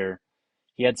player.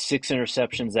 He had 6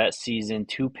 interceptions that season,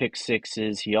 2 pick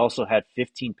sixes. He also had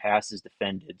 15 passes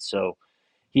defended. So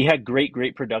he had great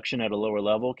production at a lower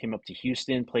level, came up to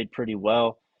Houston, played pretty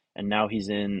well, and now he's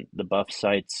in the Buff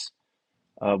sights.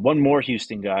 One more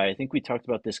Houston guy. I think we talked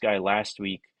about this guy last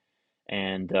week,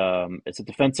 and it's a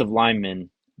defensive lineman,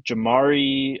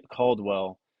 Jamari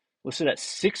Caldwell, listed at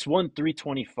 6'1",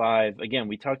 325. Again,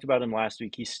 we talked about him last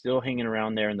week. He's still hanging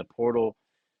around there in the portal.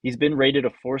 He's been rated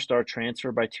a 4-star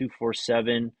transfer by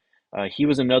 247. He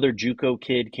was another JUCO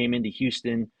kid, came into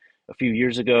Houston a few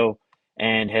years ago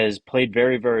and has played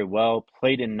very, very well.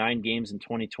 Played in 9 games in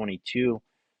 2022,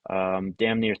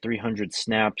 damn near 300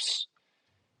 snaps.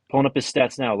 Pulling up his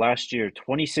stats now. Last year,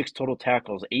 26 total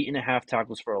tackles, 8.5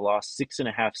 tackles for a loss,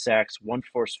 6.5 sacks, 1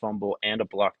 forced fumble, and a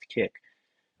blocked kick.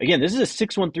 Again, this is a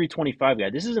 6'1", 325 guy.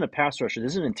 This isn't a pass rusher.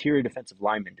 This is an interior defensive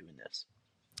lineman doing this.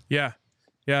 Yeah.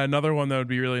 Yeah, another one that would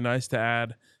be really nice to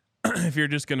add if you're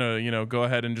just going to, go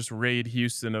ahead and just raid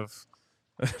Houston of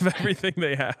everything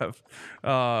they have.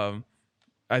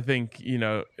 I think,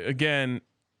 again,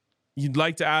 you'd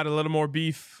like to add a little more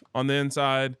beef on the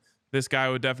inside. This guy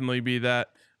would definitely be that.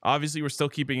 Obviously, we're still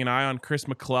keeping an eye on Chris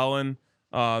McClellan,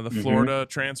 the Florida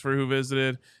transfer who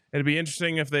visited. It'd be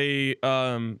interesting if they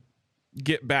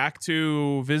get back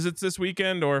to visits this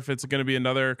weekend, or if it's going to be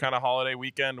another kind of holiday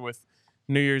weekend with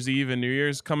New Year's Eve and New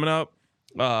Year's coming up.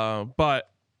 But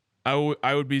I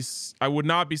would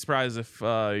not be surprised if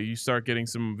you start getting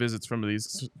some visits from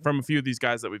a few of these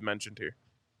guys that we've mentioned here.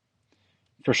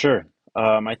 For sure.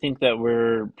 I think that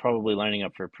we're probably lining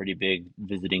up for a pretty big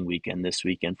visiting weekend this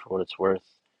weekend for what it's worth.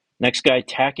 Next guy,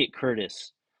 Tackett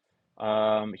Curtis.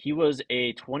 He was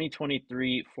a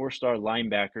 2023 4-star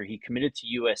linebacker. He committed to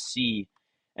USC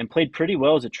and played pretty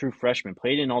well as a true freshman.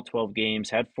 Played in all 12 games,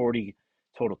 had 40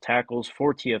 total tackles,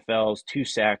 4 TFLs, 2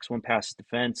 sacks, 1 pass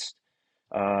defense,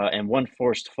 and 1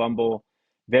 forced fumble.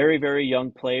 Very, very young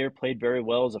player, played very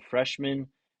well as a freshman,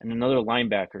 and another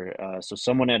linebacker. So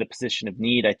someone at a position of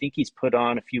need. I think he's put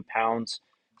on a few pounds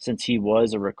since he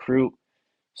was a recruit.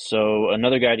 So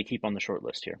another guy to keep on the short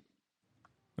list here.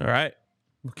 All right.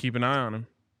 We'll keep an eye on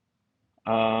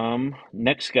him.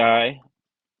 Next guy.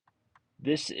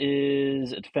 This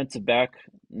is a defensive back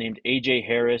named A.J.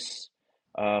 Harris.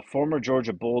 Former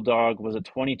Georgia Bulldog, was a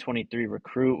 2023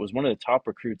 recruit, was one of the top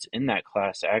recruits in that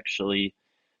class, actually.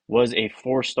 Was a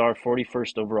 4-star,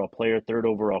 41st overall player, 3rd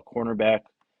overall cornerback.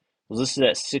 Was listed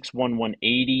at 6'1",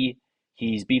 180.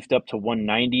 He's beefed up to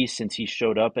 190 since he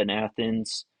showed up in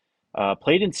Athens.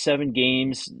 Played in 7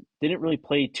 games. Didn't really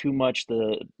play too much.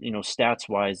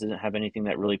 Stats-wise, didn't have anything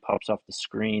that really pops off the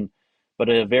screen. But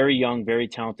a very young, very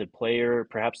talented player.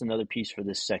 Perhaps another piece for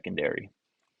this secondary.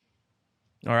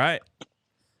 All right.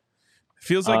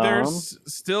 Feels like there's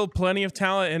still plenty of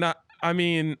talent, and I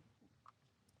mean,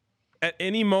 at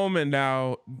any moment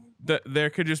now,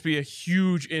 there could just be a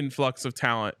huge influx of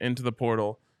talent into the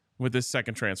portal with this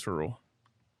second transfer rule.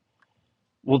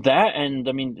 Well, that, and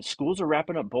I mean, the schools are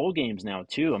wrapping up bowl games now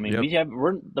too. I mean,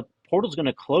 the portal's going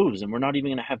to close, and we're not even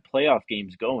going to have playoff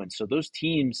games going. So those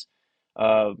teams,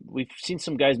 we've seen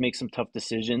some guys make some tough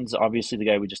decisions. Obviously, the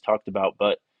guy we just talked about,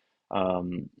 but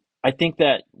I think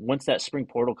that once that spring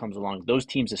portal comes along, those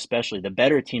teams, especially the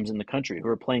better teams in the country who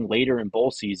are playing later in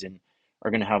bowl season, are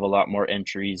going to have a lot more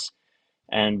entries,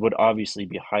 and would obviously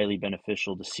be highly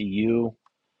beneficial to CU.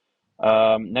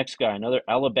 Next guy, another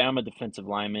Alabama defensive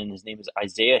lineman. His name is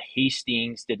Isaiah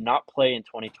Hastings. Did not play in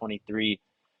 2023.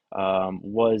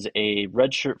 Was a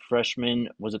redshirt freshman.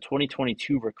 Was a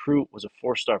 2022 recruit. Was a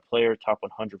 4-star player, top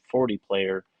 140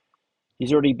 player.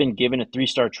 He's already been given a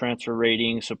 3-star transfer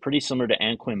rating, so pretty similar to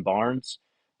Anquin Barnes,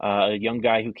 a young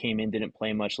guy who came in, didn't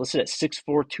play much. Listed at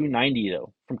 6'4", 290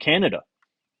 though, from Canada.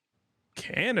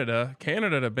 Canada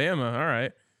to Bama. All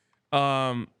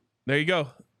right. There you go.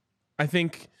 I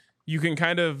think you can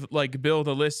kind of like build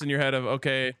a list in your head of,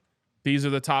 okay, these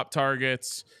are the top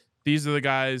targets. These are the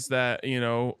guys that,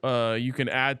 you can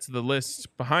add to the list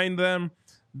behind them.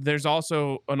 There's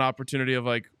also an opportunity of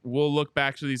like, we'll look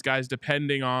back to these guys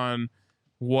depending on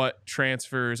what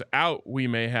transfers out we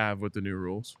may have with the new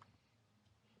rules.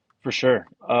 For sure.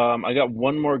 I got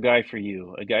one more guy for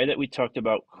you, a guy that we talked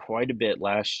about quite a bit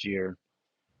last year.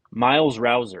 Miles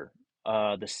Rouser,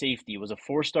 the safety, was a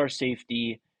 4-star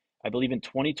safety. I believe in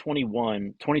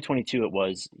 2022 it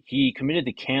was. He committed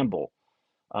to Campbell,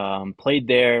 played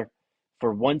there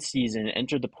for 1 season,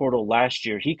 entered the portal last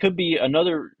year. He could be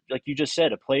another, like you just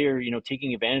said, a player,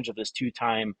 taking advantage of this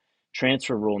 2-time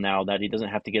transfer rule now that he doesn't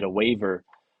have to get a waiver.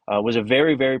 Was a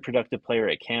very, very productive player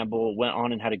at Campbell. Went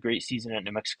on and had a great season at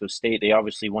New Mexico State. They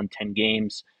obviously won 10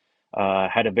 games.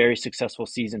 Had a very successful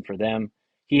season for them.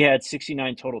 He had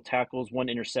 69 total tackles, 1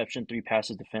 interception, 3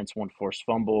 passes defense, 1 forced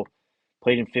fumble.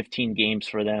 Played in 15 games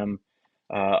for them.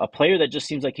 A player that just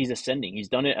seems like he's ascending. He's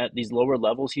done it at these lower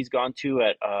levels he's gone to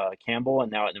at Campbell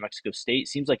and now at New Mexico State.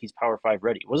 Seems like he's Power 5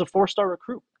 ready. Was a 4-star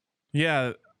recruit.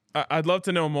 Yeah, I'd love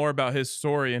to know more about his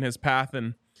story and his path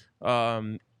and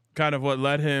kind of what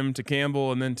led him to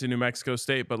Campbell and then to New Mexico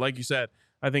State. But like you said,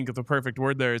 I think the perfect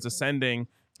word there is ascending,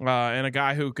 and a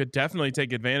guy who could definitely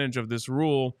take advantage of this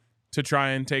rule to try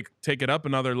and take it up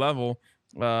another level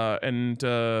and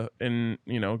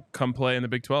come play in the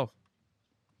Big 12.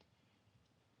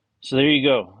 So there you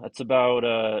go. That's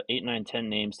about 8, 9, 10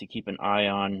 names to keep an eye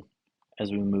on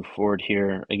as we move forward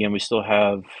here. Again, we still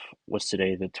have, what's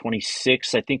today, the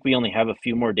 26th. I think we only have a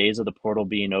few more days of the portal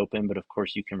being open, but of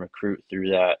course you can recruit through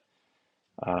that.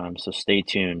 So stay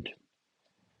tuned.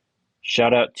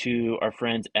 Shout out to our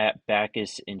friends at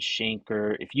Backus and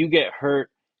Schenker. If you get hurt,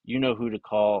 you know who to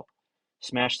call.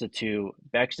 Smash the 2.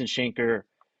 Backus and Schenker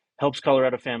helps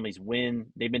Colorado families win.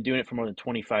 They've been doing it for more than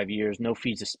 25 years. No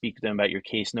fees to speak to them about your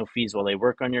case. No fees while they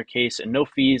work on your case. And no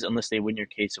fees unless they win your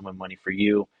case and win money for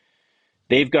you.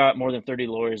 They've got more than 30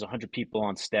 lawyers, 100 people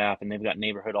on staff, and they've got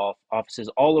neighborhood offices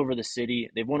all over the city.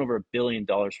 They've won over $1 billion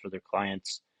for their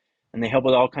clients. And they help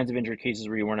with all kinds of injury cases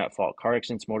where you weren't at fault. Car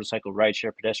accidents, motorcycle,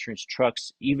 rideshare, pedestrians,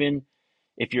 trucks. Even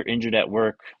if you're injured at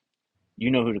work, you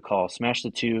know who to call. Smash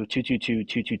the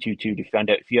 2-222-2222 to find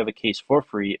out if you have a case for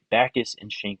free. Backus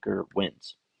and Schenker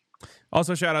wins.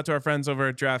 Also, shout out to our friends over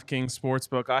at DraftKings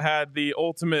Sportsbook. I had the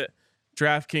ultimate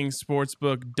DraftKings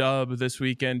Sportsbook dub this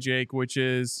weekend, Jake, which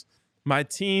is my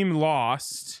team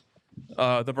lost,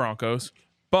 the Broncos,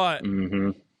 but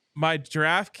my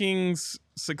DraftKings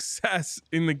success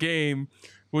in the game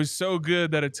was so good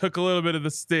that it took a little bit of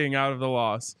the sting out of the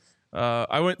loss.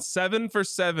 I went 7 for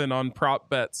 7 on prop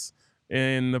bets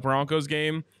in the Broncos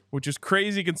game, which is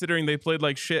crazy considering they played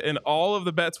like shit and all of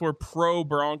the bets were pro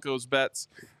Broncos bets.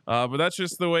 But that's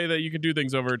just the way that you can do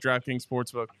things over at DraftKings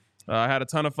Sportsbook. I had a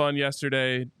ton of fun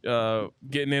yesterday,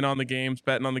 getting in on the games,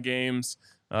 betting on the games.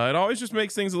 It always just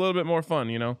makes things a little bit more fun,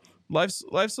 you know. Life's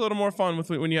a little more fun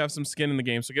when you have some skin in the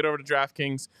game. So get over to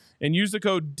DraftKings and use the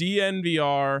code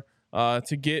DNVR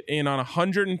to get in on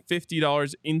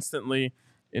 $150 instantly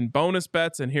in bonus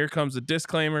bets. And here comes the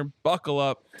disclaimer. Buckle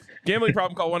up. Gambling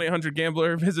problem, call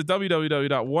 1-800-GAMBLER. Visit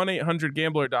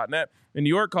www.1800gambler.net. In New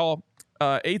York, call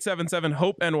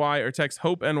 877-HOPE-NY or text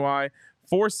HOPE-NY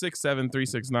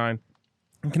 467-369.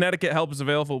 In Connecticut, help is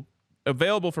available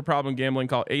for problem gambling.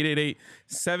 Call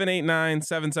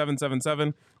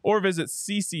 888-789-7777 or visit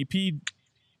ccpg.org.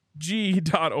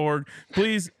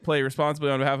 Please play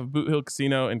responsibly on behalf of Boot Hill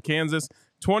Casino in Kansas.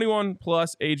 21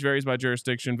 plus, age varies by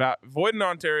jurisdiction. Void in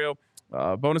Ontario.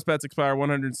 Bonus bets expire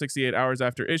 168 hours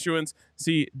after issuance.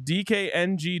 See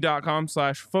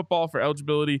dkng.com/football for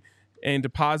eligibility and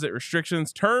deposit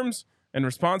restrictions, terms, and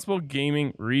responsible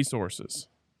gaming resources.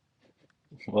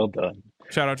 Well done.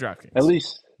 Shout out DraftKings.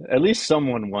 At least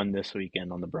someone won this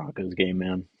weekend on the Broncos game,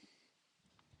 man.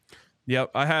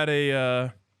 Yep, I had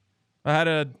the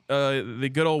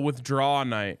good old withdraw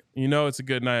night. You know, it's a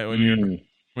good night when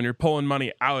you're pulling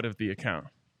money out of the account.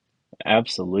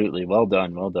 Absolutely. Well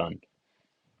done. Well done.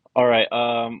 All right.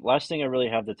 Last thing I really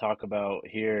have to talk about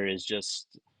here is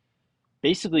just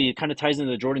basically it kind of ties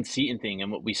into the Jordan Seaton thing and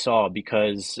what we saw,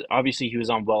 because obviously he was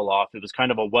on Well Off. It was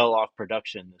kind of a well off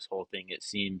production, this whole thing, it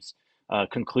seems,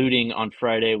 concluding on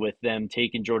Friday with them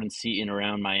taking Jordan Seaton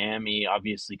around Miami,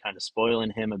 obviously kind of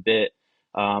spoiling him a bit,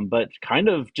 but kind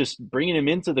of just bringing him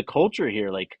into the culture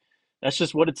here. Like, that's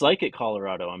just what it's like at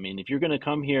Colorado. I mean, if you're going to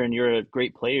come here and you're a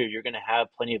great player, you're going to have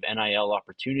plenty of NIL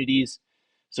opportunities.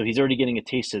 So he's already getting a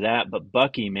taste of that. But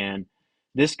Bucky, man,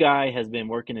 this guy has been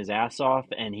working his ass off,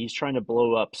 and he's trying to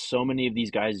blow up so many of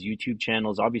these guys' YouTube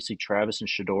channels. Obviously, Travis and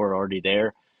Shador are already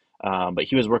there. But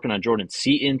he was working on Jordan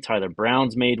Seaton. Tyler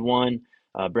Brown's made one.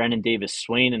 Brandon Davis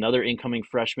Swain, another incoming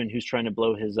freshman who's trying to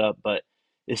blow his up. But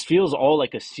this feels all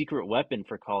like a secret weapon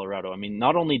for Colorado. I mean,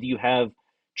 not only do you have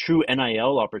true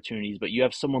NIL opportunities, but you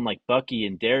have someone like Bucky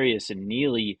and Darius and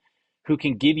Neely who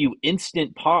can give you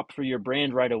instant pop for your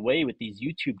brand right away with these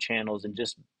YouTube channels. And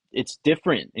just, it's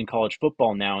different in college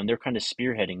football now, and they're kind of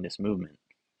spearheading this movement.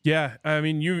 Yeah, I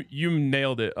mean, you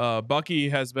nailed it. Bucky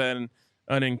has been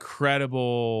an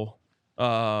incredible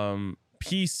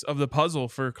piece of the puzzle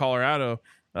for Colorado.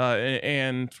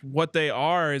 And what they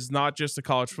are is not just a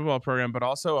college football program, but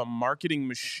also a marketing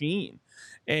machine.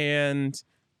 And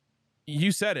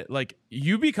you said it, like,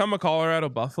 you become a Colorado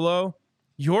Buffalo,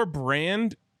 your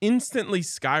brand instantly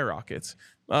skyrockets.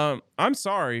 I'm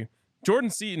sorry, Jordan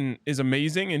Seaton is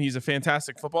amazing and he's a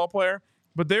fantastic football player,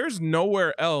 but there's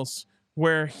nowhere else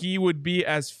where he would be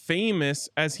as famous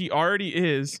as he already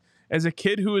is as a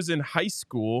kid who is in high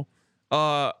school,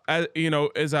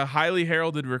 as a highly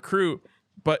heralded recruit,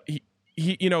 but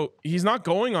he's not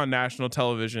going on national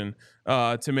television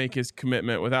to make his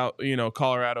commitment without,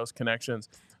 Colorado's connections.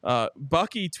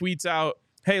 Bucky tweets out,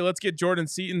 "Hey, let's get Jordan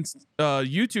Seaton's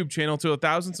YouTube channel to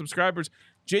 1,000 subscribers."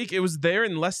 Jake, it was there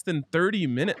in less than 30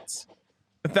 minutes.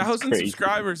 1,000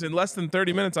 subscribers in less than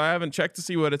 30 minutes. I haven't checked to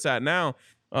see what it's at now.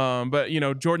 But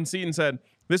Jordan Seaton said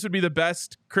this would be the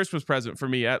best Christmas present for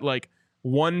me at like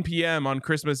 1 p.m. on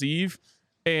Christmas Eve.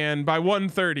 And by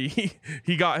 1:30,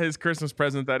 he got his Christmas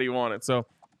present that he wanted. So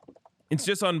it's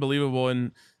just unbelievable.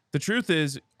 And the truth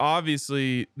is,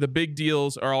 obviously, the big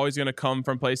deals are always going to come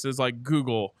from places like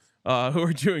Google, who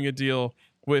are doing a deal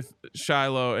with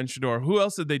Shiloh and Shedeur. Who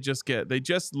else did they just get? They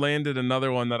just landed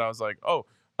another one that I was like,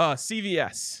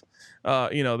 CVS.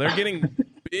 They're getting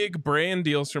big brand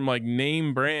deals from like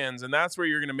name brands, and that's where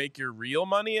you're going to make your real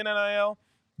money in NIL.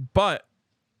 But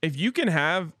if you can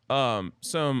have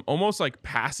some almost like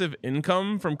passive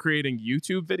income from creating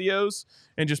YouTube videos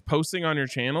and just posting on your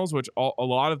channels, which a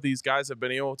lot of these guys have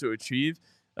been able to achieve,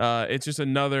 it's just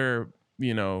another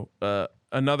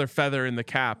feather in the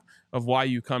cap of why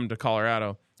you come to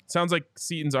Colorado. It sounds like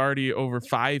Seaton's already over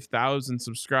 5,000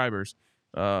 subscribers.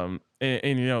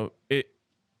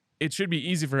 It should be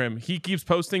easy for him. He keeps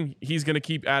posting. He's going to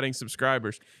keep adding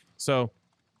subscribers. So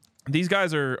these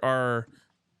guys are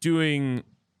doing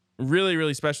really,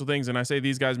 really special things. And I say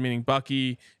these guys, meaning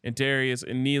Bucky and Darius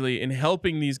and Neely, in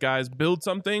helping these guys build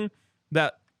something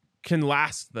that can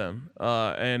last them.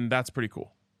 And that's pretty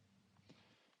cool.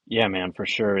 Yeah, man, for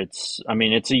sure. It's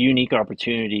a unique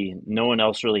opportunity. No one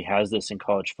else really has this in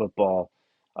college football.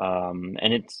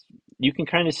 And you can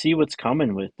kind of see what's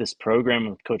coming with this program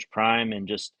with Coach Prime and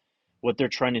just what they're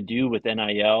trying to do with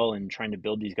NIL and trying to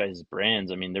build these guys'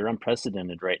 brands. I mean, they're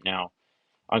unprecedented right now.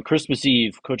 On Christmas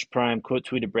Eve, Coach Prime quote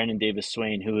tweeted Brandon Davis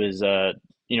Swain, who is,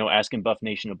 asking Buff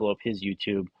Nation to blow up his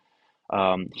YouTube.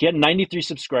 He had 93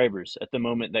 subscribers at the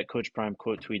moment that Coach Prime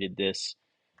quote tweeted this.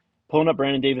 Pulling up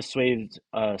Brandon Davis Swain's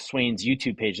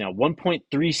YouTube page now,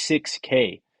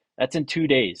 1.36K. That's in 2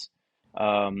 days.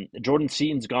 Jordan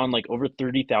Seaton's gone like over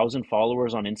 30,000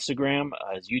 followers on Instagram.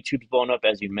 His YouTube's blown up,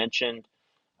 as you mentioned.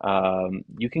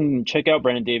 You can check out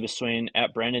Brandon Davis Swain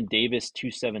at Brandon Davis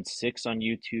 276 on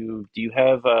YouTube. Do you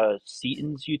have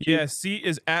Seaton's YouTube? Yeah, Seat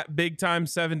is at Big Time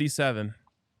 77.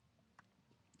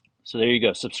 So there you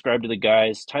go. Subscribe to the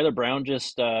guys. Tyler Brown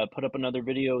just put up another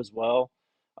video as well,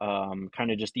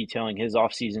 kind of just detailing his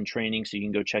off-season training. So you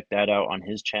can go check that out on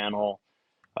his channel.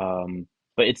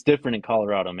 But it's different in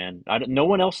Colorado, man. No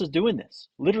one else is doing this.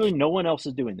 Literally, no one else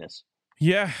is doing this.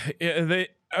 Yeah, they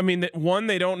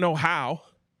don't know how,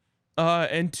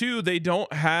 and two, they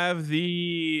don't have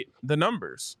the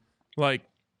numbers. Like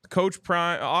Coach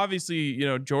Prime, obviously,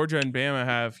 Georgia and Bama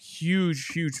have huge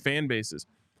fan bases,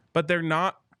 but they're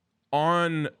not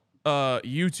on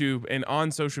YouTube and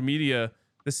on social media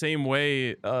the same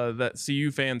way that CU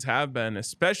fans have been,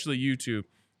 especially YouTube.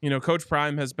 Coach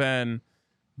Prime has been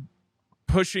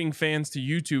pushing fans to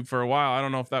YouTube for a while. I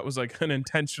don't know if that was like an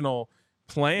intentional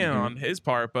plan on his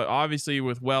part, but obviously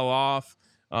with Well Off,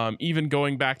 even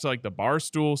going back to like the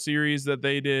Barstool series that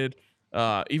they did,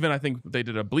 even I think they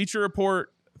did a Bleacher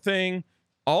Report thing.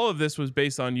 All of this was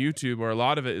based on YouTube, or a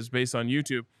lot of it is based on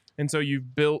YouTube. And so you've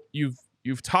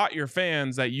taught your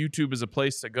fans that YouTube is a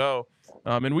place to go.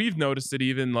 And we've noticed it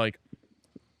even like,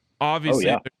 obviously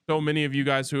there's so many of you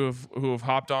guys who have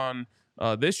hopped on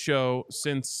this show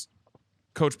since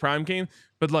Coach Prime came,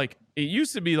 but like it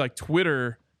used to be like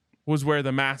Twitter was where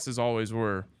the masses always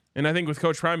were. And I think with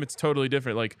Coach Prime, it's totally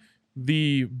different. Like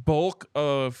the bulk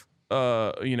of,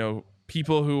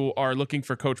 people who are looking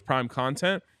for Coach Prime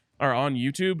content are on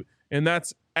YouTube, and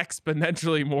that's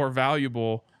exponentially more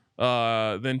valuable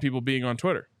than people being on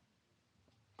Twitter.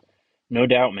 No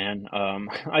doubt, man.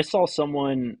 I saw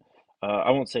someone,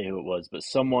 I won't say who it was, but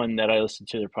someone that I listen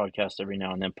to their podcast every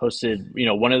now and then posted,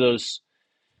 one of those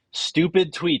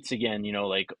stupid tweets again,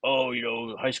 like,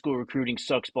 high school recruiting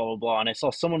sucks, blah, blah, blah. And I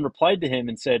saw someone replied to him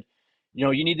and said,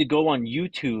 you need to go on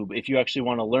YouTube if you actually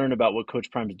want to learn about what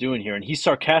Coach Prime's doing here. And he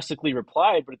sarcastically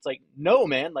replied, but it's like, no,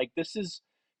 man, like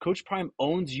Coach Prime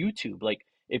owns YouTube. Like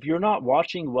if you're not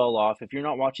watching Well Off, if you're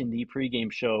not watching the pregame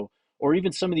show, or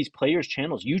even some of these players'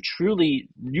 channels, you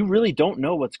really don't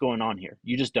know what's going on here.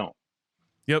 You just don't.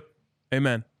 Yep.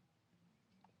 Amen.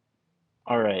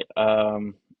 All right.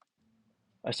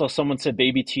 I saw someone said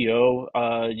Baby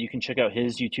T.O. You can check out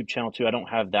his YouTube channel too. I don't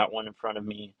have that one in front of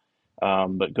me,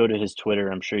 but go to his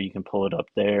Twitter. I'm sure you can pull it up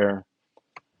there.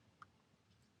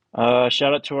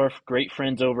 Shout out to our great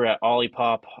friends over at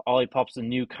Olipop. Olipop's a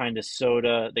new kind of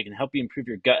soda. They can help you improve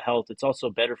your gut health. It's also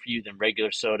better for you than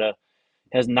regular soda.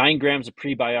 It has 9 grams of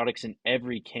prebiotics in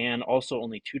every can. Also,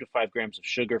 only 2 to 5 grams of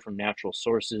sugar from natural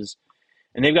sources.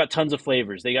 And they've got tons of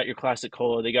flavors. They got your classic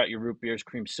cola. They got your root beers,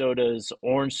 cream sodas,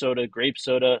 orange soda, grape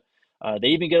soda. They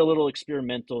even get a little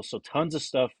experimental. So tons of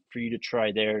stuff for you to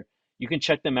try there. You can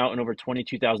check them out in over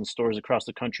 22,000 stores across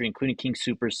the country, including King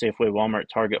Soopers, Safeway, Walmart,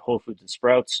 Target, Whole Foods, and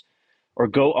Sprouts. Or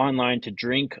go online to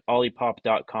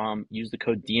drinkolipop.com. Use the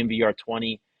code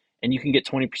DMVR20, and you can get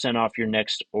 20% off your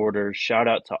next order. Shout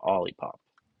out to Olipop.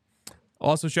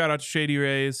 Also, shout out to Shady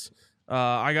Rays.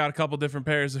 I got a couple different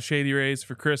pairs of Shady Rays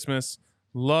for Christmas.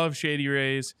 Love Shady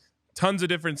Rays. Tons of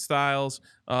different styles.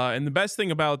 And the best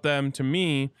thing about them, to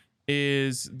me,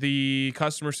 is the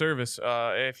customer service.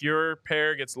 If your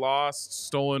pair gets lost,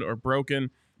 stolen, or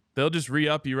broken, they'll just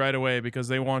re-up you right away because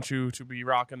they want you to be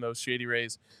rocking those Shady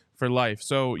Rays for life.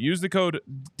 So use the code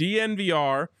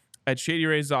DNVR at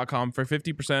shadyrays.com for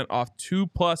 50% off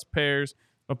 2+ pairs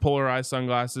of polarized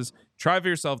sunglasses. Try for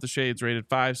yourself the shades, rated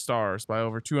 5 stars by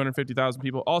over 250,000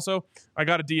 people. Also, I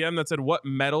got a DM that said, "What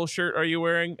metal shirt are you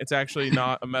wearing?" It's actually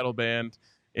not a metal band.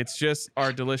 It's just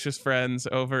our delicious friends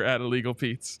over at Illegal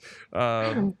Pete's.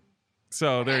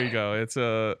 So there you go. It's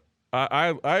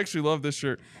I actually love this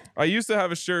shirt. I used to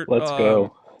have a shirt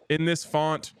in this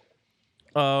font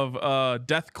of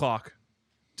Death Clock.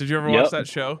 Did you ever watch that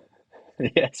show?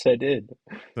 Yes, I did.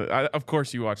 Of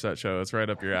course you watch that show. It's right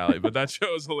up your alley. But that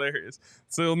show is hilarious.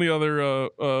 It's the only other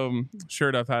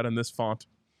shirt I've had in this font.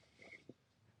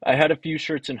 I had a few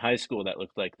shirts in high school that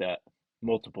looked like that.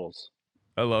 Multiples.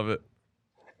 I love it.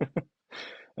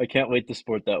 I can't wait to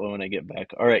sport that one when I get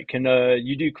back. All right, can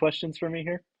you do questions for me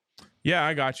here? Yeah,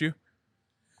 I got you.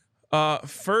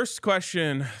 First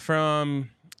question from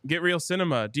Get Real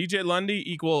Cinema. DJ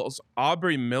Lundy equals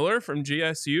Aubrey Miller from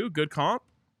GSU. Good comp?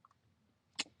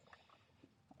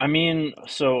 I mean,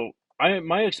 so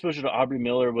my exposure to Aubrey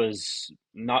Miller was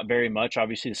not very much.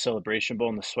 Obviously, the Celebration Bowl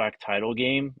and the SWAC title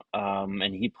game,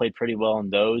 and he played pretty well in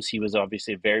those. He was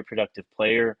obviously a very productive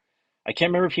player. I can't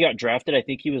remember if he got drafted. I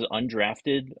think he was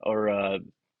undrafted or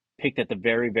picked at the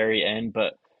very, very end.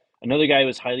 But another guy who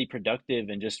was highly productive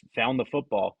and just found the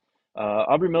football.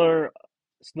 Aubrey Miller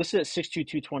is listed at 6'2",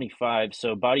 225,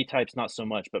 so body type's not so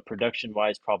much, but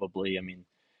production-wise, probably. I mean,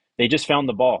 they just found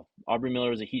the ball. Aubrey Miller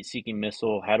was a heat-seeking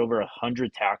missile, had over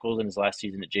 100 tackles in his last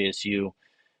season at JSU.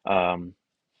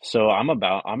 So I'm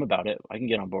about it. I can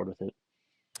get on board with it.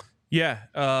 Yeah,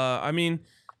 I mean,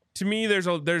 to me, there's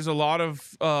a lot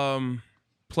of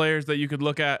players that you could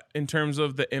look at in terms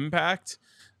of the impact,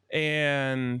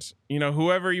 and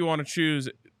whoever you want to choose.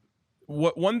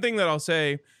 One thing that I'll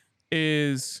say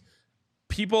is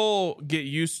people get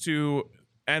used to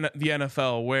the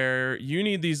NFL where you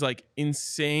need these like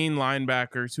insane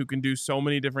linebackers who can do so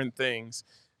many different things,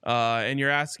 and you're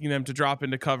asking them to drop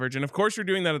into coverage, and of course you're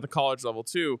doing that at the college level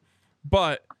too,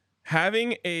 but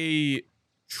having a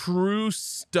true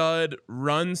stud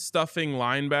run stuffing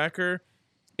linebacker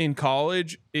in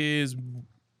college is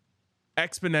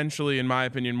exponentially, in my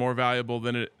opinion, more valuable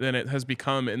than it has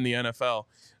become in the NFL.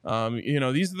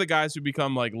 These are the guys who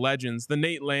become like legends, the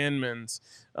Nate Landmans,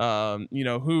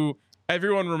 who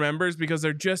everyone remembers because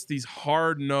they're just these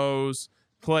hard-nosed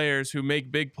players who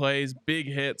make big plays, big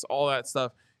hits, all that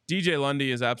stuff. DJ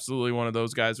Lundy is absolutely one of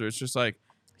those guys where it's just like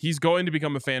he's going to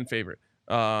become a fan favorite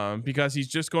because he's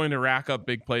just going to rack up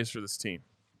big plays for this team.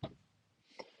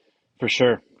 For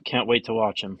sure. Can't wait to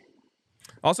watch him.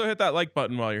 Also hit that like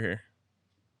button while you're here.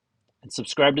 And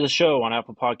subscribe to the show on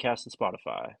Apple Podcasts and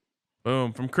Spotify.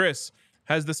 Boom. From Chris.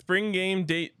 Has the spring game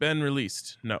date been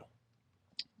released? No,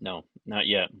 not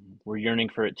yet. We're yearning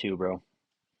for it too, bro.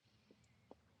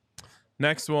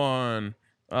 Next one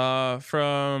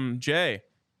from Jay.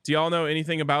 Do y'all know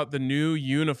anything about the new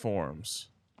uniforms?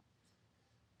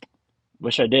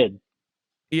 Wish I did.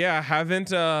 Yeah,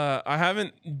 I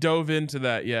haven't dove into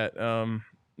that yet.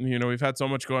 We've had so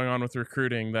much going on with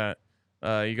recruiting that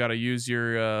you got to use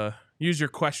your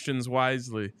questions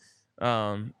wisely.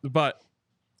 But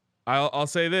I'll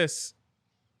say this: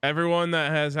 everyone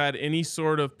that has had any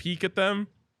sort of peek at them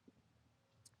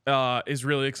is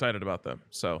really excited about them.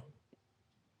 So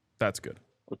that's good.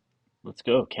 Let's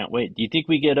go. Can't wait. Do you think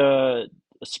we get a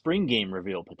spring game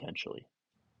reveal potentially?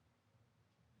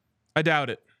 I doubt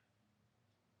it.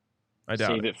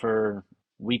 Save it for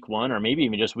week 1 or maybe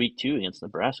even just week 2 against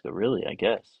Nebraska, really, I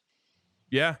guess.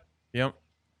 Yeah. Yep.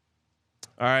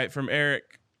 All right. From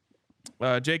Eric.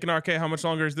 Jake and RK, how much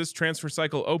longer is this transfer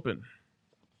cycle open?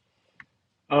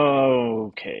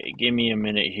 Okay. Give me a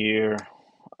minute here.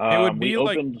 It would be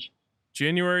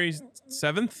January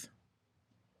 7th.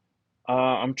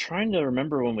 I'm trying to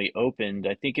remember when we opened.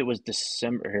 I think it was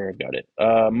December. Here, I've got it.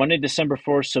 Monday, December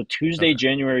 4th. So Tuesday, Okay.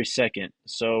 January 2nd.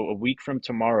 So a week from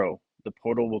tomorrow, the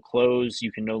portal will close.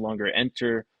 You can no longer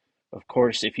enter. Of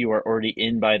course, if you are already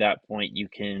in by that point, you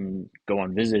can go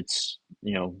on visits,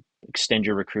 extend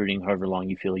your recruiting however long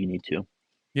you feel you need to.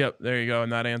 Yep, there you go.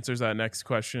 And that answers that next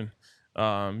question.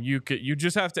 You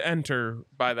just have to enter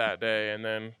by that day, and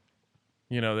then,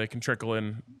 they can trickle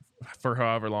in for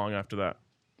however long after that.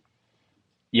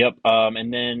 Yep.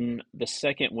 And then the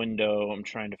second window I'm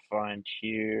trying to find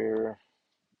here.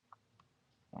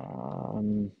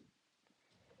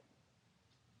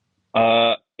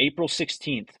 April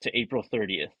 16th to April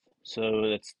 30th. So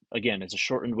that's, again, it's a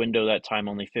shortened window that time,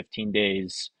 only 15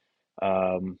 days.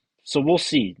 So we'll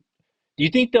see. Do you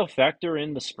think they'll factor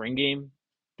in the spring game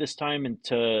this time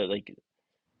into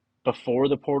before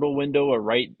the portal window or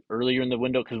right earlier in the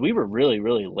window? Because we were really,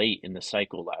 really late in the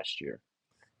cycle last year.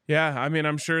 Yeah, I mean,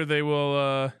 I'm sure they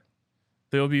will.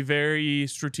 They'll be very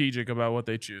strategic about what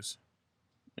they choose.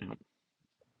 Yeah.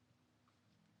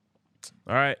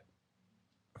 All right,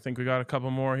 I think we got a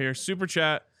couple more here. Super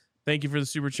chat. Thank you for the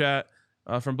super chat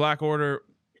from Black Order.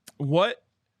 What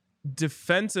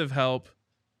defensive help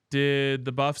did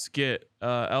the Buffs get?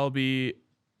 LB,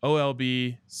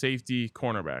 OLB, safety,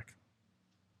 cornerback.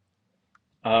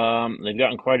 They've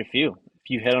gotten quite a few. If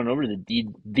you head on over to the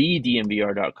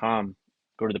DMVR.com,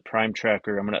 go to the Prime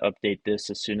Tracker. I'm going to update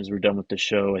this as soon as we're done with the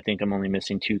show. I think I'm only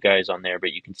missing 2 guys on there,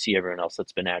 but you can see everyone else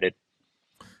that's been added.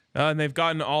 And they've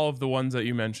gotten all of the ones that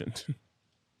you mentioned.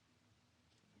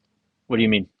 What do you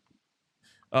mean?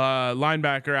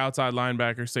 Linebacker, outside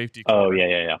linebacker, safety. Oh,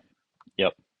 yeah.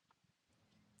 Yep.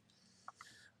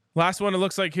 Last one, it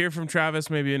looks like here from Travis.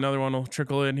 Maybe another one will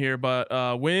trickle in here.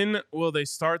 But when will they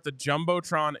start the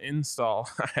Jumbotron install?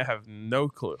 I have no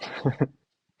clue.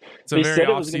 It's a very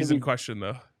off-season question,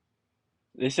 though.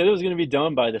 They said it was going to be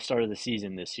done by the start of the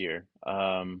season this year.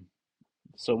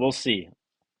 So we'll see.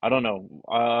 I don't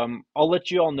know. I'll let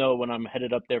you all know when I'm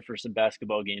headed up there for some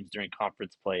basketball games during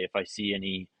conference play if I see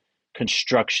any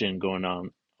construction going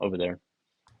on over there.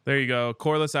 There you go.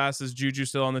 Corliss asks, is Juju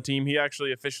still on the team? He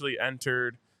actually officially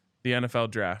entered the NFL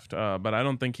draft, but I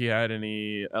don't think he had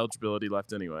any eligibility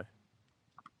left anyway.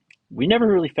 We never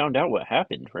really found out what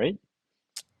happened, right?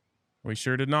 We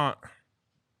sure did not.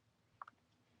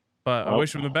 But I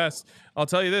wish him the best. I'll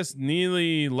tell you this,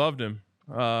 Neely loved him.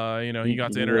 He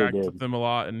got to interact with him a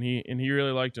lot, and he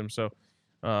really liked him. So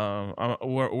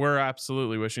we're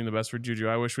absolutely wishing the best for Juju.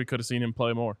 I wish we could have seen him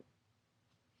play more.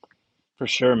 For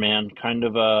sure, man. Kind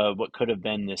of what could have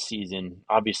been this season.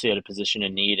 Obviously at a position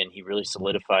of need, and he really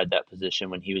solidified that position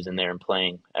when he was in there and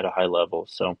playing at a high level.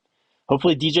 So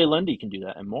hopefully DJ Lundy can do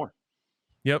that and more.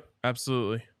 Yep,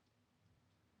 absolutely.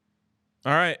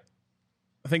 All right.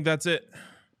 I think that's it.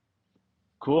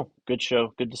 Cool. Good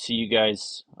show. Good to see you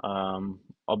guys. I'll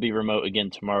be remote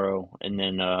again tomorrow, and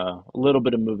then a little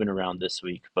bit of moving around this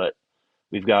week, but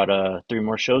we've got 3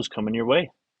 more shows coming your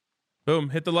way. Boom.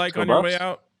 Hit the like on Buffs. your way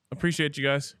out. Appreciate you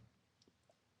guys.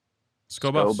 Let's go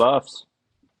Buffs. Go Buffs.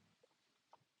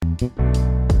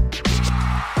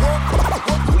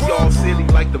 We all silly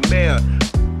like the mayor.